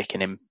for picking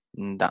him.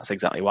 And that's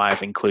exactly why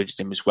I've included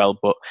him as well.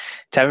 But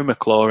Terry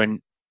McLaurin,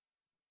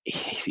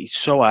 he's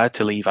so hard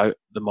to leave out at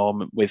the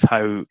moment with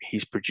how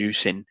he's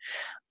producing.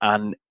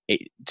 And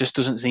it just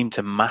doesn't seem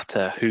to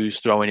matter who's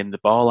throwing him the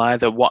ball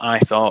either. What I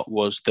thought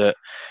was that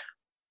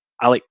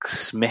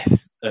Alex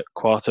Smith at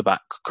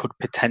quarterback could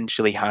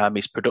potentially harm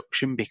his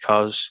production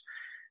because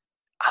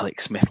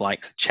Alex Smith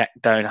likes a check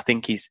down. I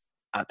think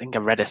I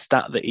read a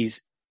stat that he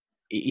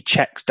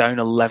checks down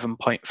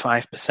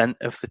 11.5%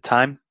 of the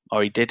time,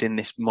 or he did in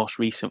this most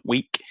recent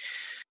week,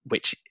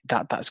 which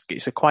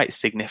it's a quite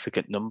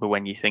significant number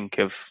when you think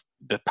of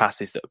the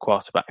passes that a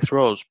quarterback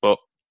throws. But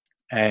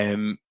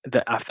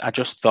That I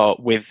just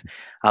thought with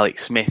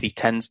Alex Smith, he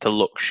tends to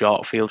look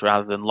short field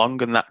rather than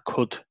long, and that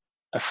could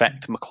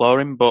affect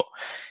McLaurin, but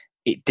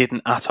it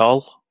didn't at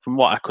all. From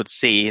what I could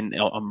see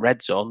on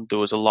Red Zone, there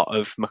was a lot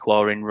of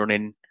McLaurin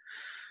running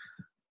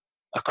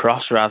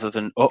across rather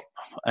than up,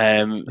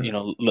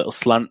 little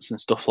slants and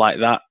stuff like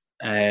that,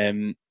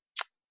 in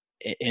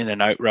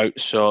and out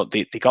routes. So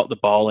they got the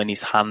ball in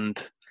his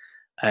hand.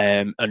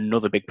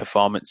 Another big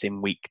performance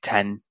in week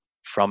 10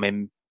 from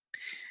him,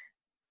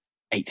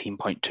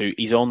 18.2.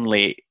 He's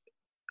only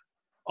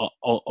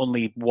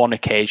one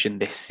occasion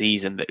this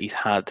season that he's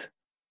had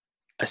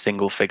a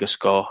single figure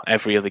score.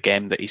 Every other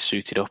game that he's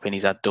suited up in,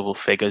 he's had double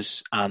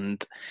figures,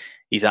 and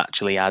he's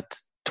actually had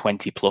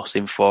 20 plus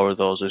in 4 of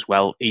those as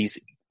well. He's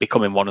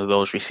becoming one of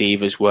those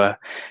receivers where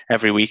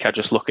every week I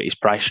just look at his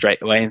price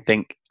straight away and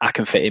think I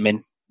can fit him in,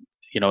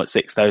 at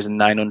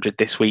 6,900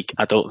 this week.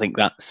 I don't think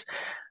that's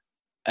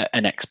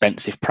an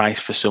expensive price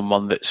for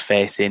someone that's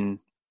facing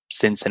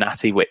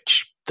Cincinnati,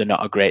 which they're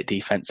not a great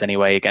defense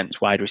anyway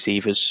against wide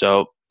receivers.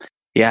 So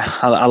yeah,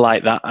 I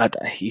like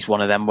that. He's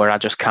one of them where I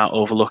just can't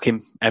overlook him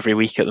every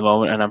week at the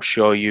moment, and I'm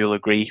sure you'll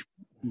agree,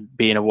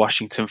 being a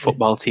Washington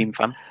football team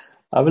fan.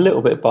 I'm a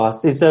little bit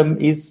biased. He's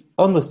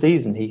on the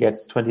season, he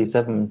gets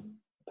 27%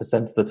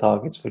 of the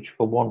targets, which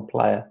for one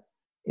player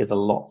is a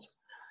lot.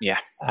 Yeah.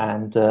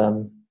 And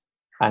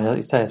like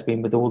you say, it's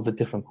been with all the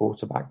different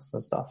quarterbacks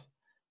and stuff.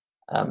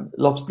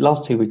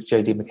 Last 2 weeks,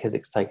 J.D.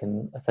 McKissick's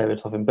taken a fair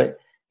bit of him, but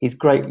he's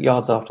great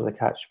yards after the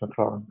catch,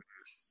 McLaurin.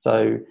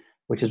 So,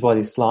 which is why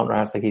these slant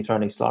routes, they keep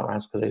throwing these slant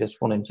routes because they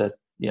just want him to,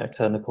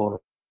 turn the corner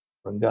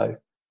and go.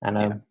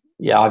 And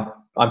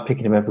I'm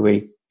picking him every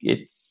week.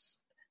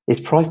 His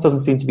price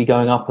doesn't seem to be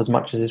going up as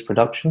much as his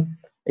production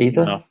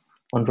either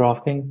on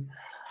DraftKings.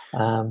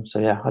 So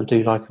yeah, I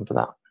do like him for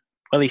that.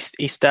 Well,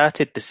 he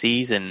started the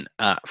season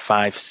at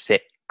 5'6",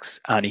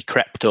 and he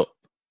crept up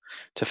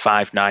to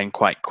 5'9"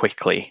 quite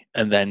quickly,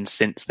 and then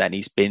since then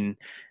he's been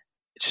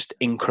just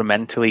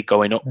incrementally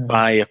going up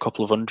by a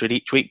couple of hundred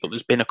each week. But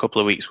there's been a couple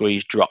of weeks where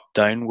he's dropped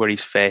down, where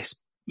he's faced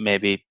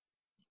maybe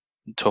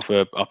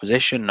tougher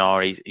opposition,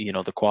 or he's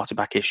the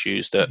quarterback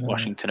issues that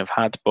Washington have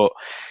had. But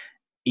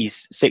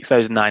he's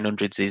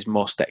 6,900 is his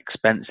most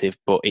expensive,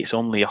 but it's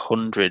only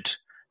 $100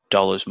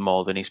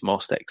 more than his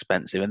most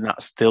expensive, and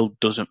that still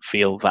doesn't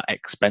feel that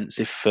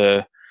expensive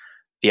for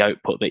the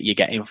output that you're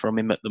getting from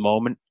him at the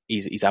moment.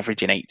 He's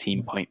averaging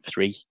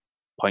 18.3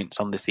 points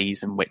on the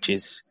season, which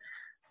is,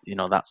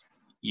 that's,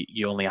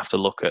 you only have to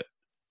look at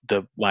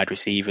the wide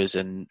receivers,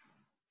 and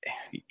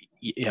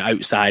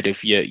outside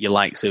of your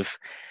likes of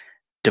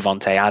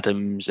Devontae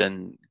Adams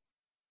and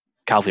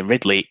Calvin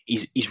Ridley,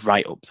 he's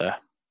right up there.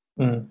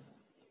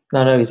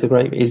 No, he's a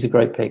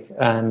great pick,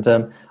 and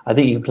I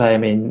think you can play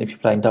him in if you're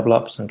playing double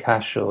ups and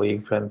cash, or you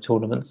can play him in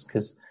tournaments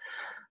because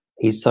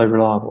he's so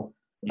reliable.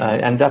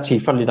 And actually,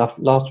 funnily enough,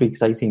 last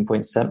week's 18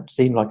 points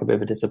seemed like a bit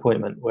of a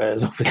disappointment,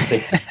 whereas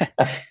obviously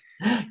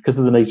because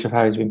of the nature of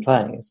how he's been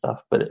playing and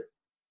stuff, but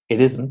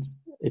it isn't.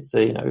 It's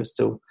it's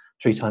still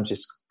 3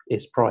 times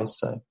his price.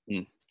 So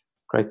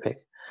great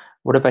pick.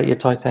 What about your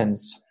tight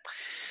ends?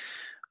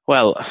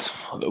 Well,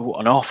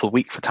 an awful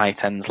week for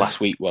tight ends last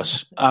week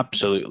was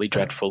absolutely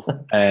dreadful.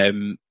 I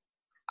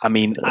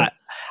mean,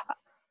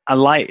 I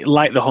like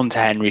the Hunter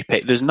Henry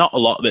pick. There's not a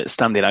lot that's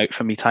standing out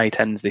for me tight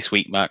ends this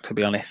week, Mark, to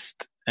be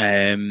honest.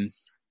 The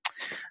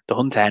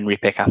Hunter Henry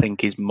pick, I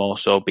think, is more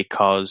so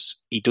because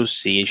he does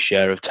see his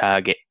share of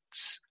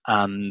targets,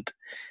 and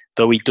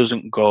though he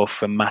doesn't go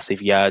for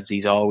massive yards,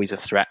 he's always a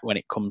threat when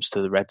it comes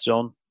to the red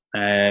zone.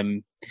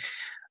 And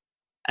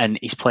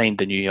he's playing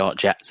the New York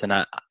Jets, and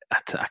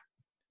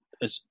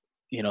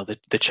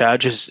the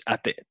Chargers, I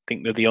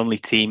think they're the only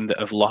team that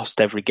have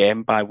lost every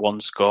game by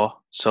 1 score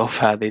so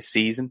far this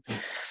season.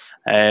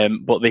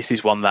 But this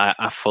is one that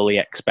I fully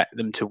expect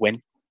them to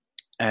win.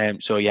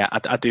 So yeah,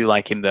 I do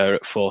like him there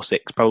at 4-6.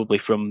 Probably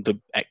from the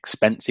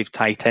expensive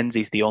tight ends,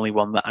 he's the only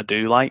one that I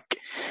do like.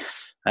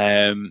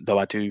 Though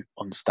I do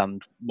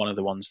understand one of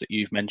the ones that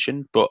you've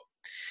mentioned, but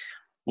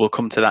we'll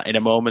come to that in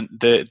a moment.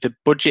 The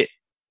budget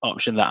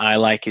option that I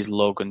like is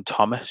Logan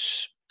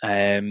Thomas.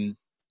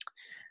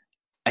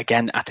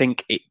 Again, I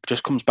think it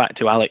just comes back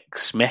to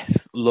Alex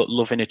Smith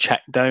loving a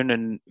check down,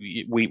 and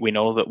we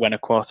know that when a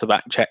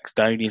quarterback checks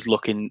down, he's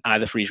looking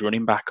either for his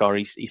running back or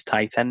his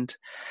tight end.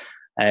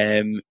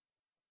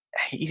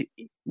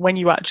 When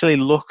you actually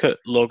look at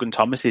Logan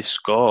Thomas's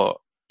score,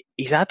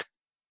 he's had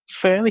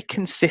fairly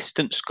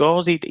consistent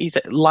scores. He's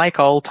like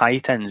all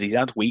tight ends. He's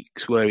had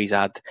weeks where he's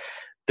had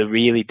the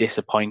really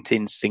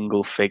disappointing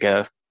single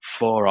figure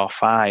 4 or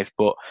 5,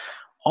 but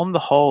on the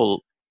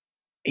whole,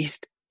 his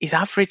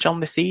average on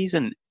the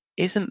season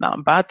isn't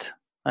that bad.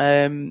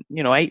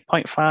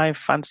 8.5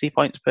 fantasy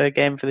points per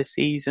game for the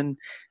season.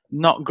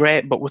 Not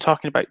great, but we're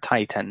talking about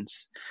tight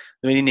ends.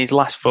 I mean, in his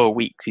last 4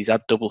 weeks, he's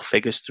had double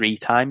figures 3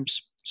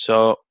 times.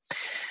 So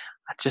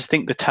I just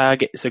think the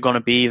targets are going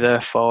to be there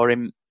for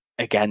him.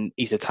 Again,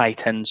 he's a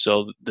tight end,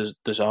 so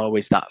there's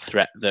always that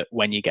threat that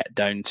when you get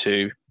down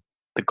to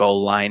the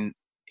goal line,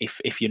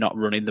 if you're not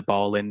running the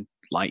ball in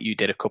like you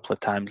did a couple of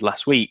times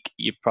last week,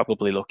 you're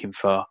probably looking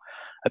for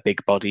a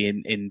big body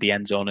in the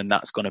end zone, and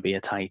that's going to be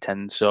a tight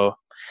end. So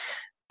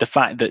the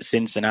fact that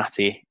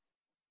Cincinnati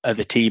are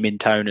the team in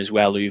town as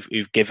well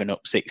who've given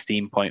up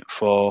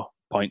 16.4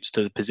 points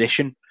to the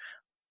position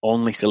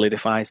only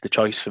solidifies the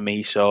choice for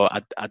me. So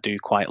I do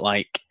quite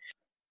like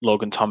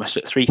Logan Thomas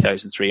at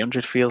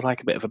 3,300. Feels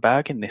like a bit of a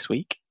bargain this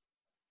week.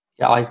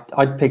 Yeah,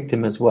 I picked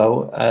him as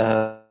well.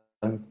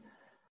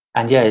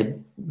 And yeah,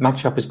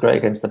 matchup is great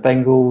against the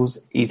Bengals.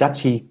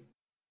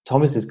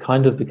 Thomas has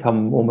kind of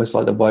become almost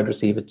like the wide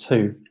receiver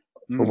 2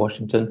 for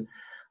Washington.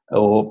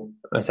 Or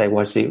I say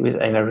wide receiver,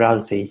 in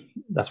reality,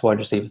 that's wide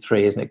receiver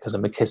 3, isn't it? Because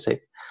of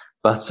McKissick.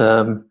 But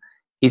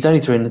he's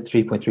only throwing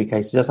 3.3K,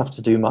 so he doesn't have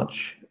to do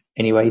much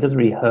anyway. He doesn't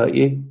really hurt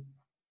you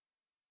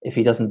if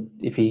he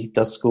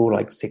does score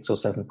like 6 or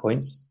 7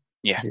 points.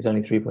 Yeah, he's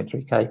only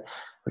 3.3K,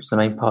 which is the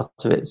main part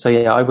of it. So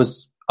yeah,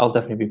 I'll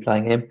definitely be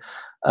playing him.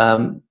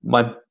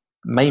 My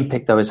main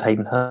pick though is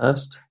Hayden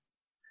Hurst.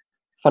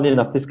 Funny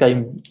enough, this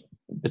game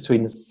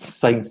between the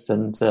Saints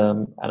and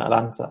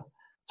Atlanta,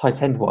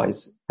 tight end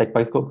wise, they've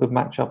both got good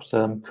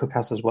matchups. Cook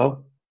has as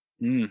well.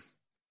 In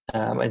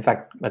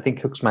fact, I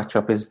think Cook's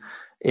matchup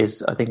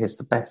is I think it's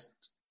the best.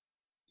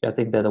 I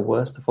think they're the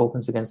worst, the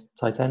Falcons, against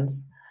tight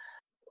ends.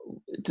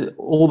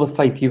 All the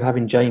faith you have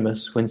in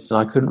Jameis Winston,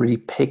 I couldn't really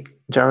pick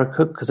Jared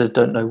Cook because I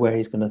don't know where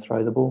he's going to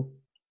throw the ball.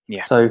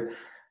 Yeah. So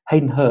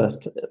Hayden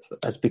Hurst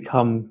has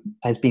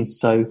been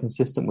so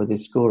consistent with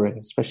his scoring,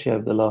 especially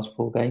over the last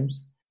 4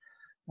 games,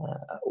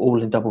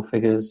 all in double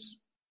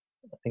figures.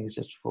 I think it's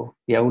just 4.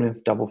 Yeah, all in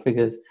double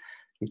figures.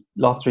 His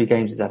last 3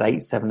 games, he's had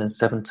 8, 7, and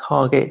 7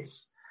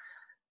 targets.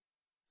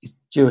 He's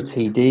due a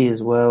TD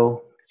as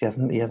well. He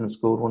hasn't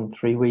scored one in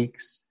 3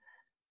 weeks,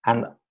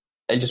 and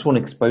I just want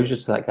exposure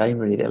to that game,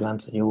 really, the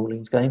Atlanta New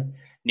Orleans game.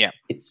 Yeah,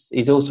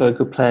 he's also a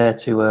good player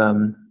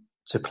to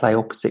play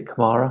opposite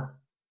Kamara.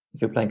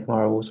 If you're playing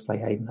Kamara, also play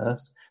Hayden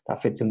Hurst.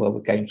 That fits in well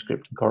with game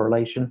script and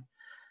correlation.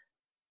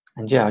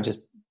 And yeah, I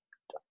just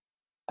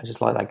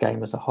like that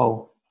game as a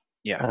whole.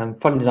 Yeah.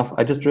 Funnily enough,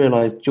 I just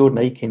realised Jordan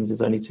Akins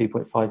is only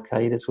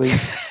 2.5K this week.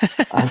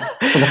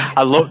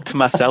 I looked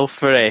myself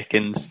for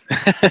Akins.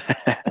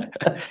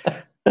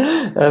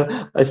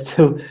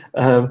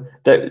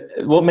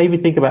 What made me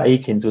think about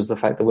Akins was the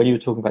fact that when you were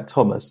talking about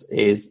Thomas,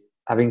 is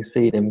having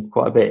seen him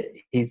quite a bit,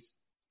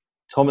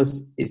 Thomas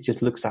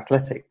just looks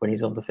athletic when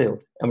he's on the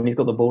field, and when he's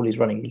got the ball, he's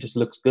running. He just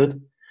looks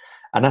good,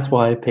 and that's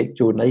why I picked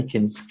Jordan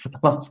Akins for the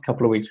last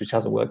couple of weeks, which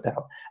hasn't worked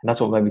out, and that's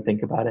what made me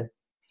think about him.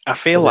 I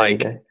feel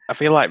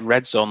like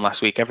Red Zone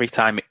last week, every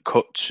time it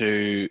cut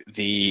to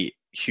the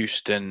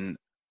Houston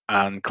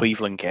and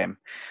Cleveland game,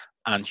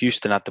 and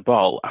Houston had the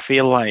ball, I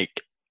feel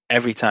like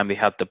every time they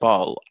had the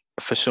ball,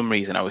 for some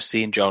reason, I was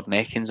seeing Jordan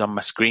Akins on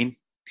my screen.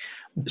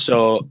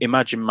 So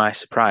imagine my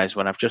surprise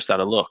when I've just had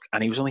a look,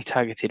 and he was only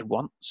targeted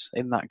once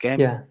in that game.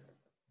 Yeah,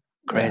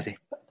 crazy.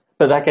 Yeah.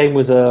 But that game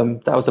was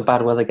that was a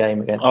bad weather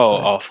game again.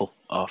 Oh, so.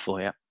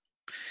 awful, yeah.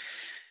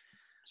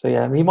 So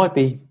yeah, he might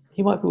be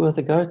worth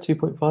a go.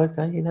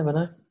 2.5K, you never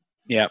know.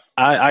 Yeah,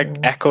 I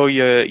echo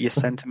your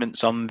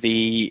sentiments on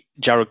the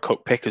Jared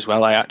Cook pick as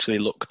well. I actually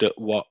looked at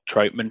what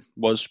Troutman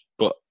was,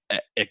 but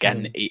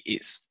again,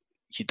 it's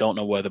you don't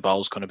know where the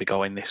ball's going to be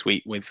going this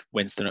week with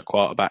Winston at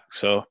quarterback.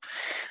 So,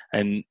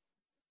 and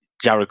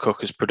Jared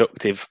Cook, as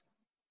productive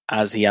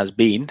as he has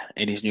been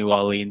in his New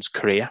Orleans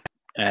career,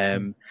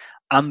 and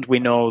we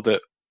know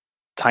that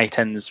tight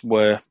ends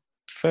were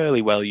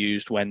fairly well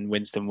used when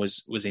Winston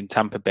was in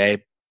Tampa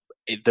Bay.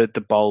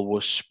 The ball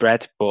was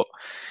spread, but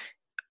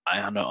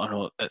I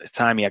know at the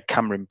time he had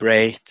Cameron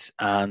Brate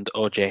and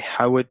OJ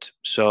Howard,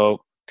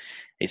 so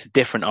it's a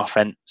different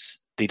offense.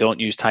 They don't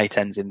use tight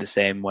ends in the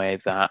same way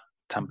that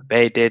Tampa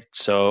Bay did,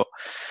 so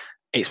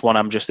it's one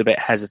I'm just a bit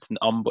hesitant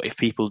on. But if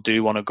people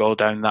do want to go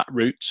down that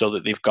route so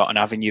that they've got an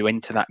avenue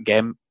into that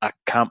game, I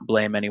can't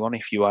blame anyone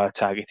if you are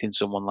targeting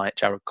someone like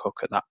Jared Cook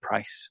at that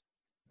price.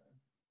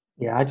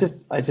 Yeah, I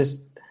just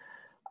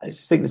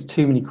think there's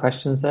too many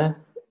questions there.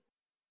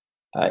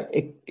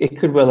 It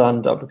could well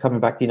end up coming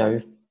back,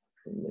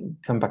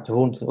 come back to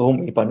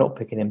haunt me by not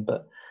picking him.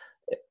 But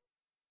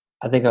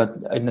I think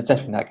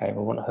definitely in that game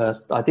I want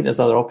Hurst. I think there's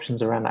other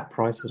options around that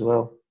price as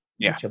well,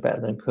 which are better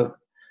than Cook.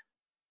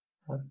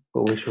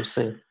 But we shall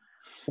see.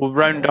 We'll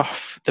round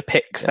off the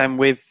picks then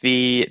with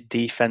the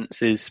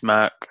defences,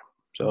 Mark.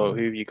 So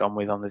who have you gone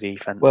with on the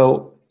defence?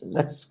 Well,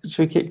 should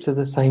we keep to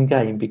the same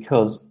game?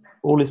 Because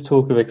all this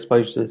talk of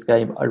exposure to this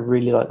game, I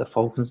really like the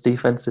Falcons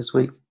defence this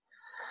week.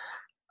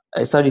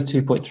 It's only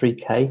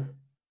 2.3K.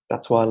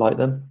 That's why I like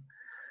them.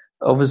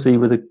 Obviously,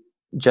 with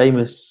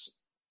Jameis,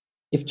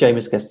 if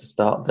Jameis gets to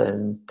start,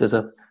 then there's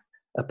a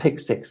pick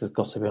six has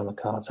got to be on the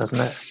cards,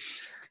 hasn't it?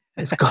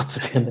 It's got to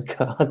be on the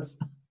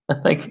cards.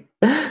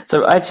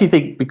 So I actually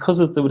think because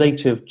of the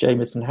nature of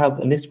Jameis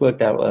and this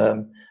worked out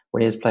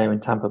when he was playing in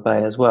Tampa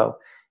Bay as well,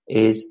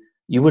 is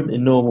you wouldn't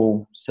in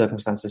normal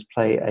circumstances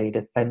play a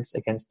defense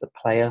against a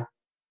player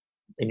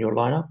in your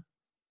lineup.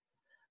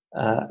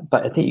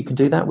 But I think you can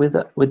do that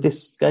with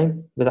this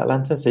game, with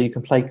Atlanta. So you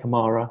can play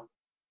Kamara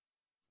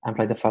and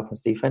play the Falcons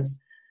defense.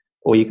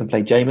 or you can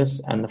play Jameis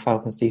and the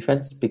Falcons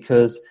defense,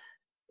 because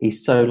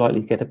he's so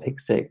likely to get a pick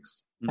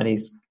six, and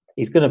he's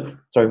going to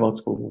throw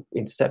multiple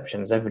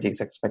interceptions.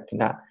 Everybody's expecting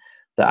that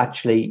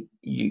actually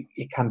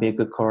it can be a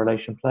good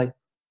correlation play.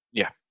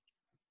 Yeah.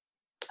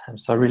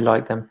 So I really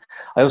like them.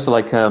 I also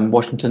like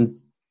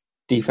Washington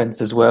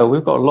defense as well.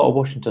 We've got a lot of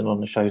Washington on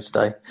the show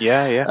today.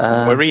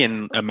 Yeah.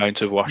 Worrying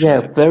amount of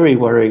Washington. Yeah, very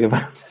worrying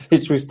amount.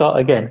 Should we start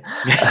again?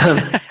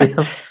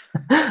 The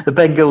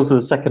Bengals are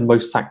the second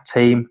most sacked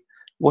team.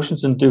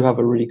 Washington do have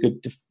a really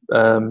good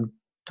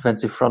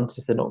defensive front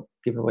if they're not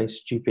giving away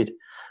stupid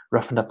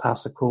roughened up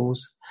passer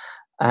calls,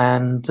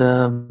 and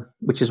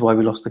which is why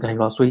we lost the game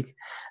last week.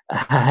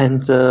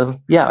 And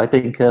I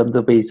think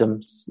there'll be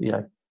some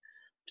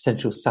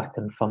potential sack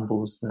and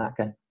fumbles in that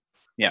game.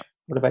 Yeah.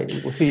 What about you?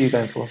 Who are you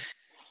going for?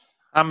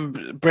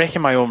 I'm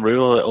breaking my own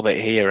rule a little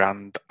bit here,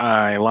 and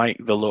I like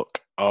the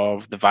look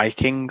of the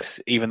Vikings,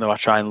 even though I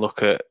try and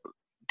look at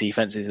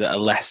defenses that are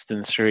less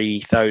than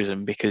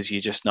 3,000 because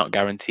you're just not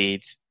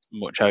guaranteed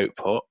much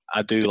output.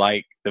 I do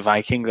like the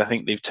Vikings. I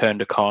think they've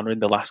turned a corner in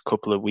the last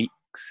couple of weeks.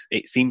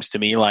 It seems to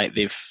me like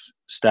they've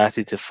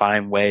started to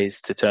find ways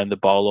to turn the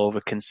ball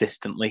over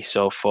consistently.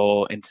 So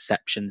 4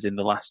 interceptions in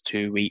the last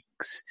 2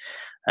 weeks,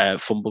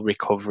 fumble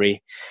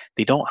recovery.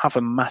 They don't have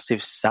a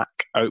massive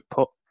sack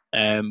output,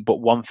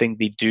 but one thing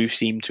they do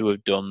seem to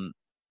have done,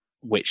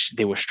 which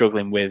they were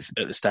struggling with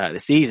at the start of the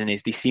season,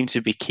 is they seem to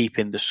be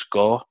keeping the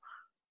score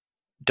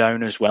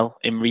down as well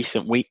in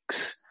recent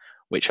weeks,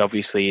 which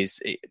obviously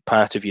is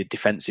part of your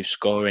defensive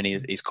scoring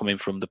is coming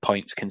from the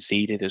points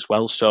conceded as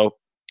well. So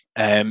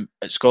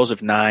scores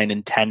of 9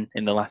 and 10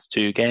 in the last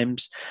 2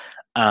 games,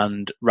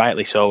 and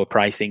rightly so, a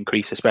price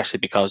increase, especially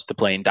because they're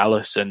playing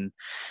Dallas, and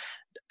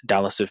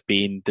Dallas have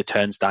been the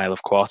turnstile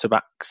of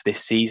quarterbacks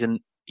this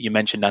season. You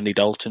mentioned Andy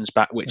Dalton's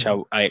back, which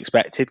I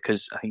expected,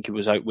 because I think he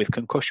was out with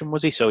concussion,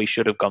 was he? So he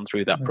should have gone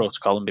through that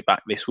protocol and be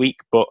back this week.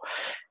 But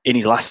in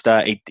his last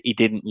start, he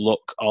didn't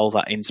look all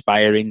that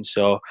inspiring.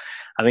 So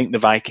I think the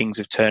Vikings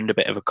have turned a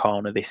bit of a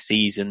corner this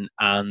season,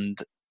 and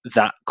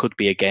that could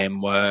be a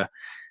game where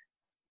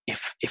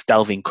if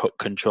Dalvin Cook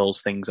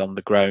controls things on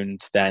the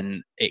ground,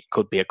 then it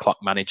could be a clock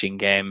managing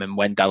game. And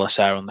when Dallas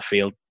are on the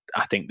field,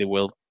 I think they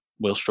will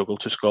struggle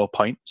to score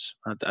points.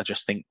 I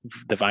just think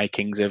the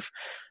Vikings have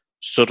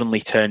suddenly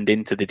turned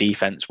into the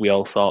defense we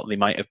all thought they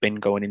might have been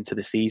going into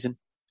the season.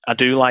 I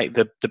do like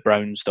the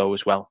Browns though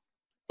as well,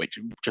 which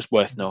just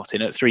worth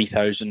noting. At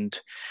 3,000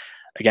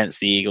 against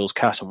the Eagles,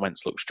 Carson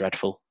Wentz looks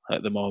dreadful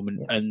at the moment.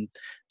 Yeah. And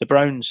the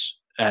Browns,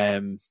 they're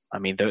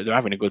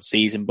having a good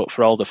season, but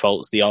for all the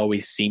faults, they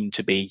always seem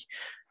to be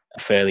a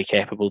fairly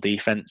capable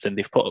defense, and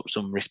they've put up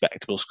some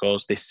respectable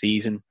scores this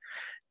season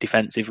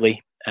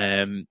defensively.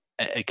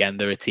 Again,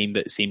 they're a team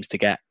that seems to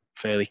get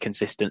fairly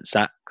consistent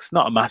sacks,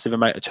 not a massive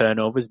amount of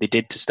turnovers. They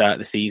did to start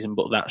the season,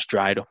 but that's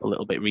dried up a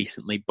little bit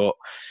recently. But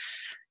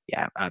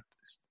yeah, I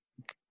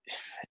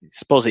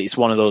suppose it's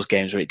one of those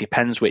games where it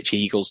depends which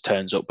Eagles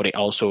turns up, but it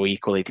also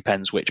equally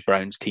depends which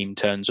Browns team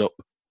turns up.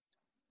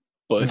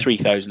 But at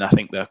 3,000, I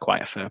think they're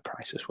quite a fair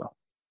price as well.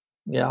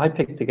 Yeah, I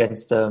picked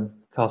against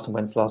Carson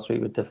Wentz last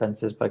week with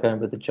defenses by going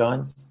with the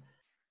Giants,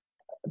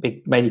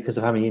 mainly because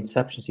of how many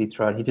interceptions he'd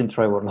thrown. He didn't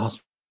throw one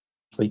last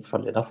week,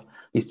 funnily enough.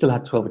 He still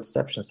had 12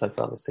 interceptions so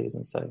far this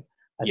season. So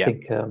I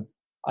think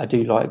I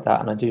do like that,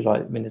 and I do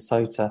like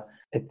Minnesota.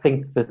 I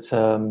think there's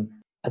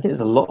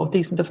a lot of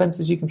decent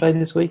defenses you can play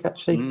this week,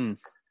 actually.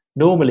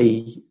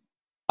 Normally,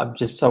 I'm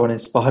just so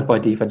uninspired by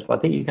defense, but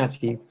I think you can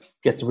actually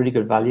get some really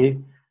good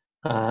value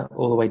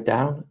all the way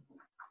down.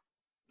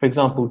 For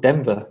example,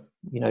 Denver,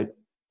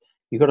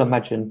 you've got to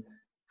imagine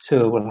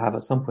Tua will have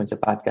at some point a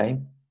bad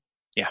game.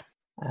 Yeah.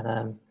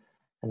 And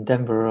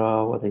Denver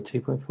are, what are they,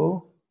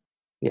 2.4?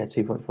 Yeah,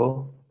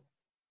 2.4.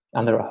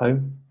 And they're at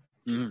home.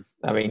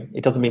 I mean,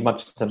 it doesn't mean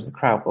much in terms of the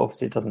crowd, but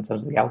obviously it does in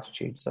terms of the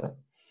altitude. So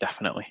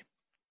definitely.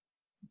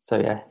 So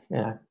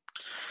yeah.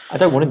 I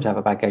don't want him to have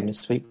a bad game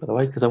this week, by the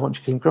way, because I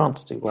want Jakeem Grant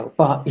to do well.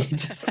 But you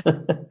just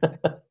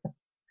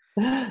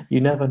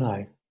you never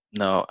know.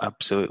 No,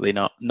 absolutely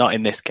not. Not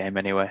in this game,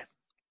 anyway.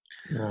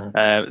 No.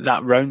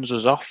 That rounds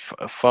us off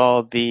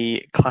for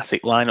the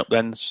classic lineup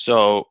then.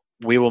 So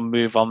we will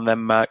move on then,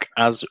 Mark.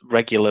 As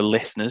regular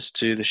listeners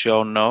to the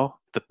show know,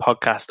 the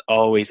podcast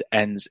always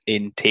ends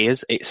in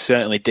tears. It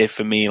certainly did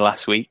for me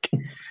last week.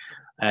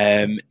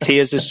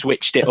 Tiers has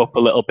switched it up a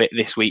little bit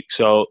this week.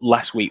 So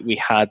last week we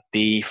had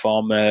the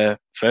former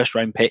first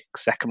round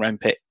picks, second round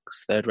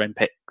picks, third round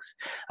picks,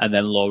 and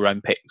then low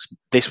round picks.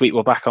 This week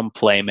we're back on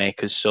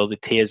playmakers. So the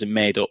tiers are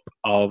made up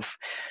of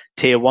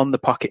tier 1, the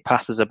pocket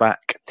passers are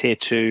back. Tier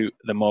 2,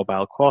 the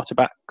mobile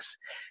quarterbacks.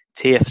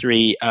 Tier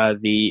 3 are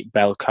the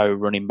bell cow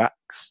running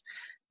backs.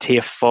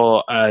 Tier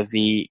 4 are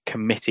the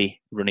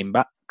committee running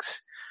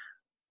backs.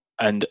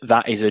 And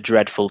that is a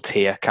dreadful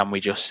tier, can we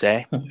just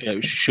say?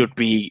 It should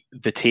be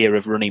the tier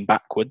of running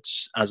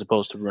backwards as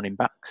opposed to running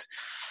backs.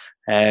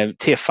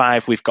 Tier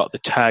 5, we've got the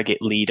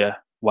target leader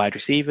wide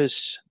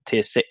receivers.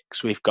 Tier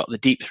 6, we've got the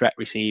deep threat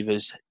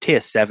receivers. Tier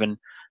 7,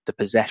 the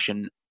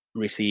possession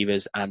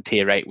receivers. And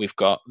Tier 8, we've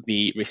got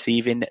the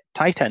receiving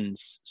tight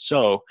ends.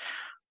 So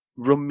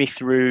run me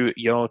through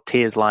your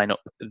tiers lineup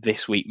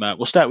this week, Mark.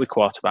 We'll start with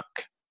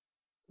quarterback.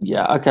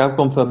 Yeah, okay. I've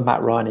gone for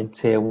Matt Ryan in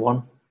tier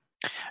 1.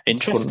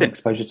 Interesting.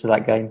 Exposure to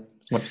that game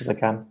as much as I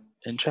can.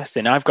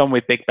 Interesting. I've gone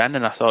with Big Ben,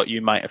 and I thought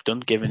you might have done,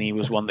 given he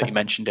was one that you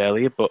mentioned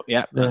earlier. But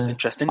yeah, that's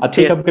interesting. I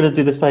think I'm going to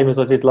do the same as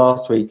I did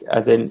last week,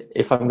 as in,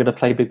 if I'm going to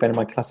play Big Ben in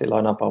my classic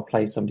lineup, I'll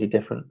play somebody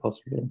different,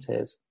 possibly in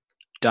tiers.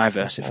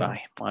 Diversify.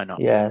 Why not?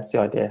 Yeah, that's the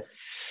idea.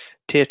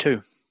 Tier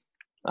 2.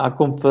 I've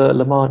gone for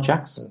Lamar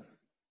Jackson.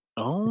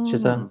 Oh. Which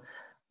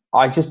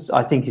is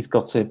I think he's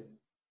got to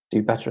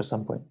do better at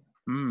some point.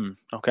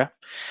 Okay.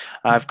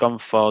 I've gone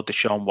for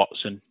Deshaun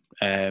Watson.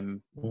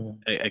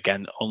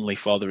 Again, only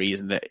for the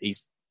reason that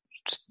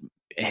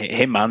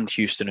him and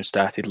Houston have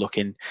started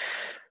looking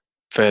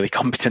fairly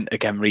competent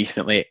again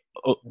recently,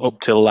 up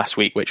till last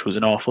week, which was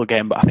an awful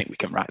game, but I think we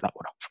can write that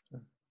one off.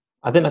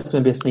 I think that's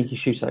going to be a sneaky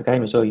shootout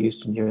game as well,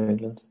 Houston, New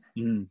England.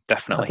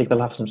 Definitely. I think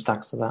they'll have some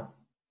stacks of that.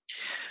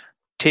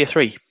 Tier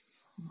 3.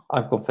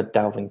 I've gone for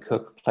Dalvin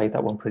Cook. Played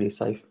that one pretty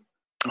safe.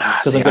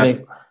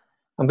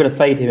 I'm going to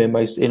fade him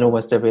in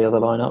almost every other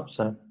lineup.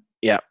 So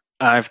yeah,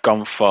 I've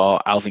gone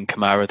for Alvin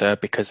Kamara there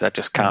because I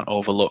just can't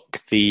overlook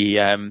the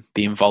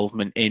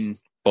involvement in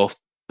both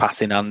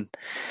passing and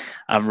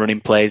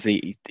running plays.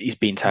 He's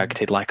being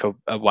targeted like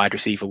a wide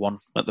receiver 1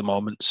 at the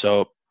moment,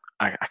 so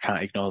I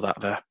can't ignore that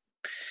there.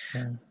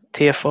 Yeah.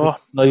 Tier 4.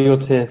 No, you're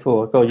tier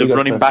 4. God, the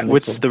running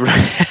backwards.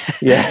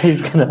 Yeah,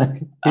 he's gonna.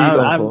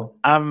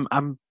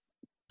 I'm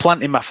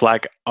planting my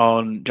flag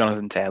on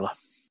Jonathan Taylor,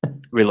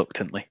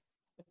 reluctantly.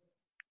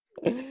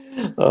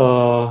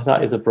 Oh,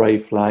 that is a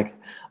brave flag.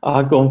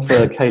 I've gone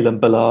for Kalen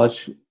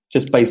Ballage,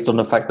 just based on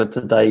the fact that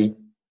today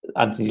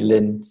Anthony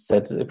Lynn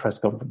said at a press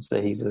conference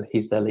that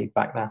he's their lead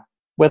back now.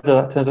 Whether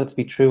that turns out to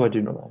be true, I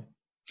do not know.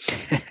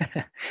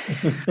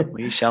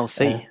 We shall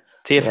see.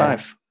 Tier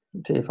 5.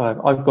 Tier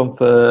 5. I've gone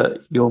for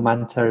your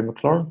man Terry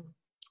McLaurin.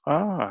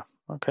 Ah,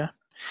 okay.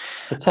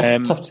 It's a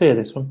tough tier,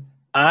 this one.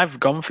 I've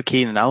gone for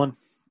Keenan Allen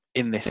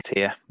in this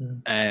tier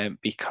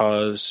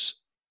because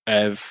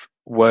of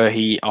where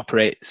he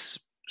operates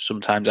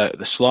sometimes out of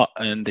the slot,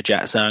 and the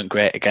Jets aren't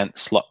great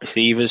against slot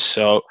receivers,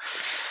 so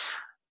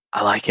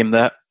I like him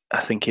there. I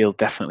think he'll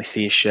definitely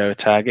see his share of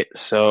targets.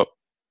 So,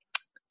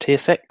 tier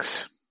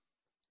 6.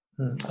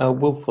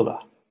 Will Fuller.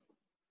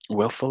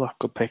 Will Fuller,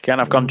 good pick. And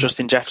I've gone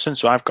Justin Jefferson,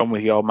 so I've gone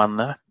with your man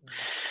there.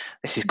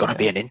 This is going to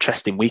be an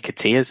interesting week of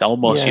tiers.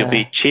 Almost you'll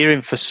be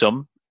cheering for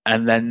some,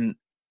 and then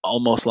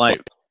almost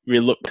like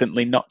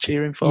reluctantly not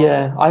cheering for.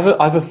 Yeah, I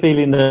have a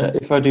feeling that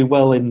if I do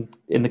well in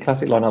the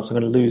classic lineups, I'm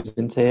going to lose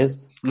in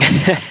tiers.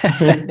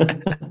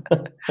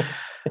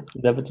 It's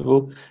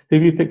inevitable. Who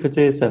have you picked for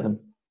tier 7?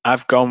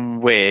 I've gone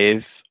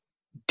with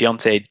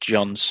Deontay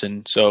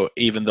Johnson. So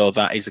even though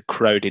that is a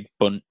crowded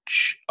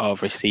bunch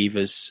of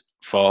receivers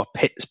for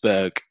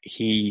Pittsburgh,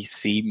 he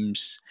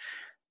seems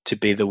to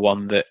be the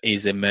one that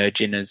is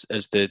emerging as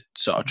the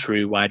sort of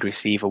true wide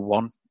receiver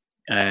 1.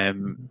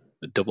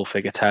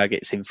 Double-figure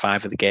targets in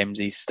 5 of the games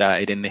he's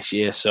started in this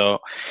year. So,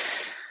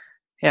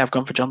 yeah, I've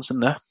gone for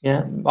Johnson there.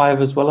 Yeah, I have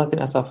as well. I think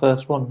that's our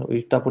first one that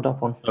we've doubled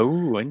up on.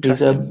 Oh,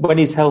 interesting. When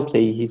he's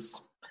healthy,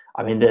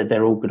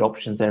 they're all good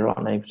options there,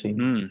 aren't they,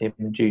 between him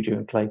and Juju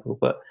and Claypool.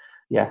 But,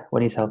 yeah,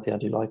 when he's healthy, I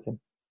do like him.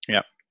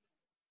 Yeah.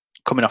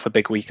 Coming off a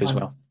big week as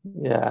well.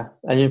 Yeah.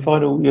 And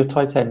your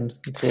tight end,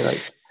 tier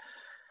 8.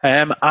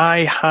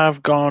 I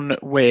have gone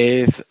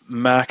with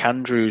Mark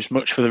Andrews,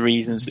 much for the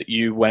reasons that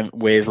you went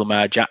with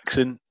Lamar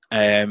Jackson.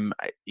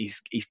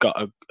 He's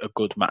got a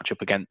good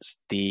matchup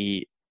against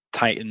the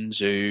Titans,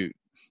 who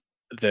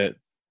they're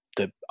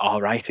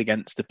all right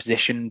against the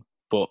position,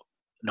 but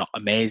not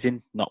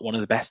amazing. Not one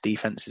of the best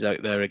defenses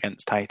out there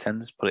against tight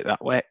ends, put it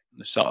that way.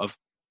 They're sort of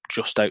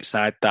just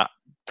outside that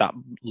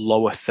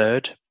lower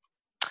third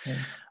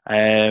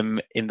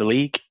in the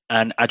league,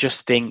 and I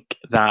just think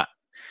that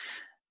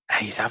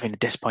he's having a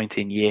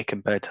disappointing year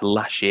compared to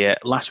last year.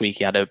 Last week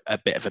he had a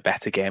bit of a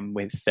better game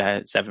with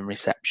 7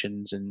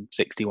 receptions and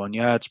 61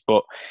 yards,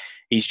 but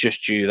he's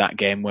just due that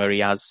game where he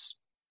has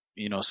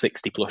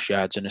 60 plus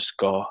yards and a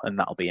score, and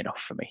that'll be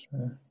enough for me.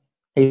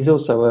 He's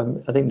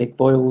also, I think Nick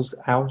Boyle's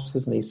out,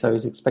 isn't he? So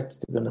he's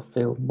expected to be on the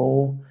field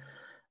more.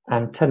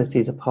 And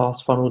Tennessee's a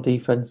pass funnel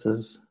defense,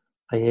 as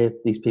I hear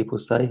these people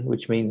say,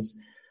 which means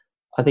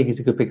I think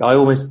he's a good pick. I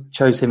almost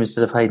chose him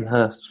instead of Hayden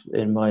Hurst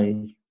in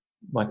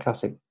my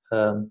classic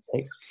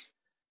picks.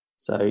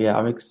 So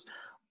yeah,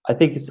 I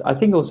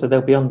think also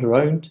they'll be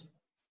under-owned.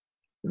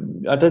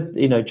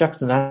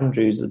 Jackson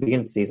Andrews at the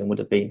beginning of the season would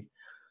have been,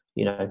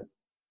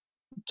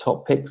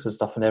 top picks and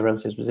stuff in their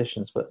relative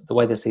positions, but the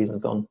way the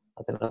season's gone,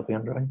 I think they'll be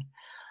under-owned.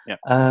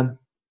 Yeah.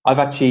 I've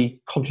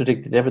actually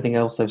contradicted everything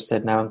else I've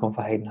said now and gone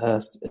for Hayden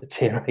Hurst at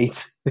tier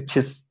 8, which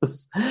is,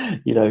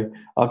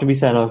 after me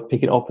saying I'm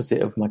picking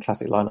opposite of my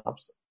classic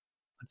lineups.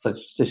 So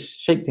just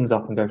shake things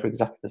up and go for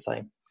exactly the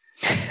same.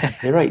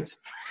 Tier 8.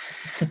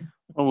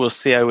 Well, we'll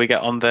see how we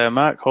get on there,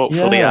 Mark.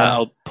 Hopefully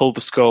I'll pull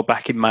the score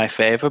back in my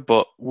favour,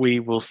 but we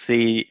will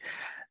see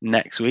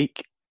next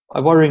week. I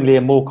worryingly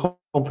am more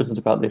confident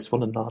about this one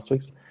than last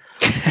week's.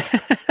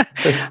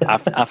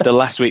 After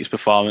last week's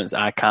performance,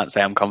 I can't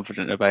say I'm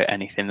confident about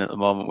anything at the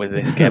moment with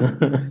this game.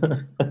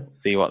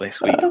 See what this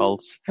week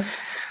holds.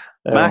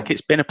 Mark,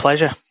 it's been a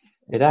pleasure.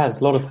 It has.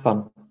 A lot of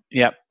fun.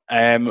 Yep.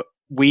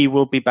 We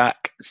will be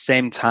back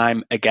same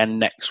time again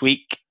next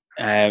week.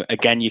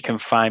 Again, you can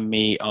find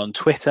me on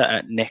Twitter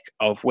at Nick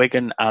of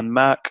Wigan. And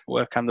Mark,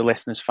 where can the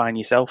listeners find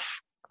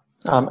yourself?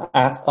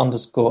 At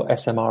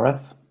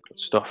 _SMRF.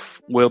 Stuff.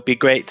 Will be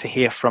great to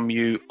hear from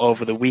you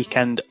over the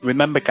weekend.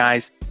 Remember,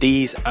 guys,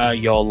 these are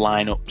your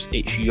lineups.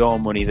 It's your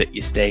money that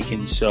you're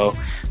staking, so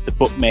the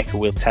bookmaker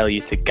will tell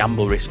you to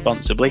gamble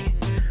responsibly.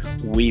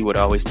 We would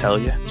always tell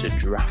you to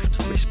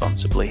draft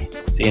responsibly.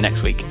 See you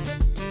next week.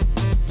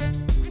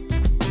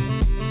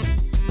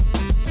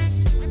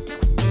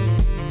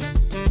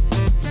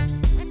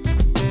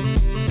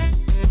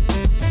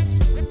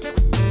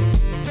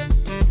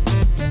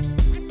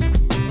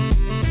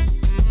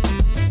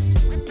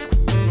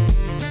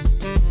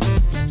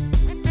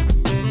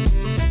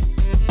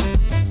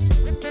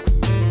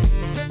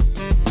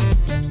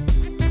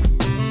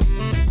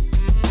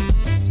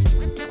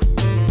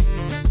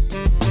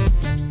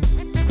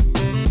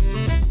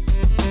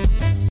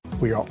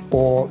 We are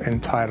all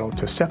entitled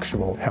to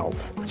sexual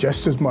health,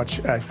 just as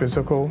much as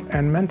physical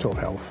and mental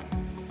health.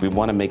 We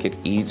want to make it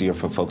easier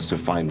for folks to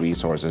find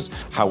resources.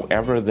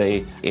 However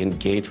they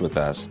engage with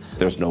us,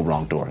 there's no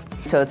wrong door.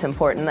 So it's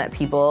important that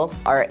people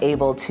are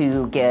able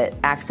to get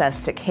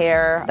access to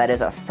care that is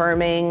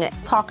affirming.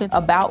 Talking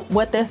about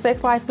what their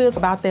sex life is,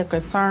 about their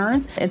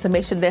concerns, and to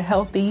make sure they're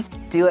healthy.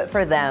 Do it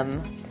for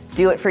them.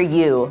 Do it for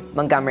you,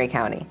 Montgomery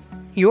County.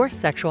 Your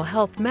sexual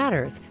health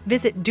matters.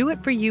 Visit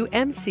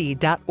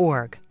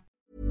doitforyoumc.org.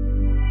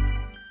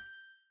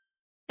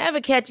 Ever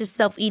catch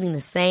yourself eating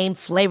the same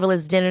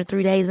flavorless dinner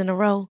 3 days in a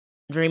row?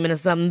 Dreaming of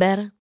something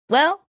better?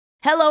 Well,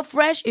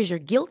 HelloFresh is your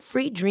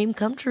guilt-free dream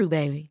come true,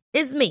 baby.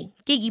 It's me,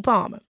 Keke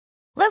Palmer.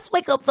 Let's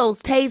wake up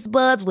those taste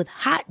buds with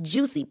hot,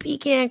 juicy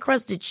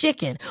pecan-crusted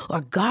chicken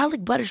or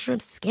garlic butter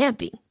shrimp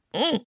scampi.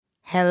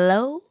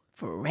 Hello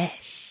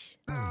Fresh.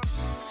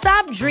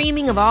 Stop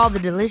dreaming of all the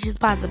delicious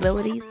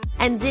possibilities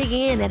and dig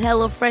in at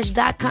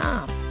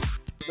HelloFresh.com.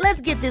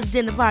 Let's get this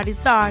dinner party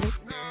started.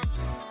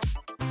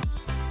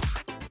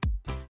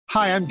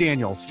 Hi, I'm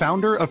Daniel,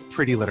 founder of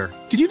Pretty Litter.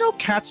 Did you know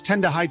cats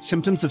tend to hide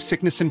symptoms of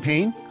sickness and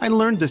pain? I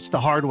learned this the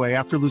hard way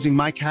after losing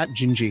my cat,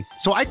 Gingy.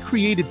 So I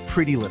created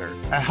Pretty Litter,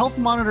 a health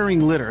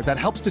monitoring litter that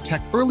helps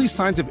detect early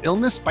signs of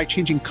illness by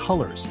changing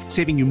colors,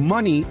 saving you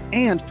money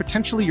and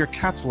potentially your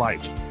cat's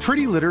life.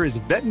 Pretty Litter is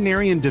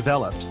veterinarian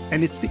developed,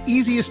 and it's the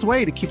easiest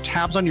way to keep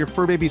tabs on your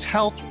fur baby's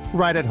health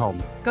right at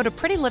home. Go to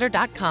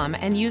prettylitter.com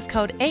and use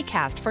code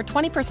ACAST for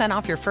 20%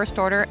 off your first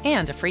order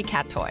and a free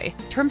cat toy.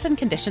 Terms and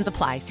conditions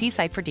apply. See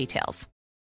site for details.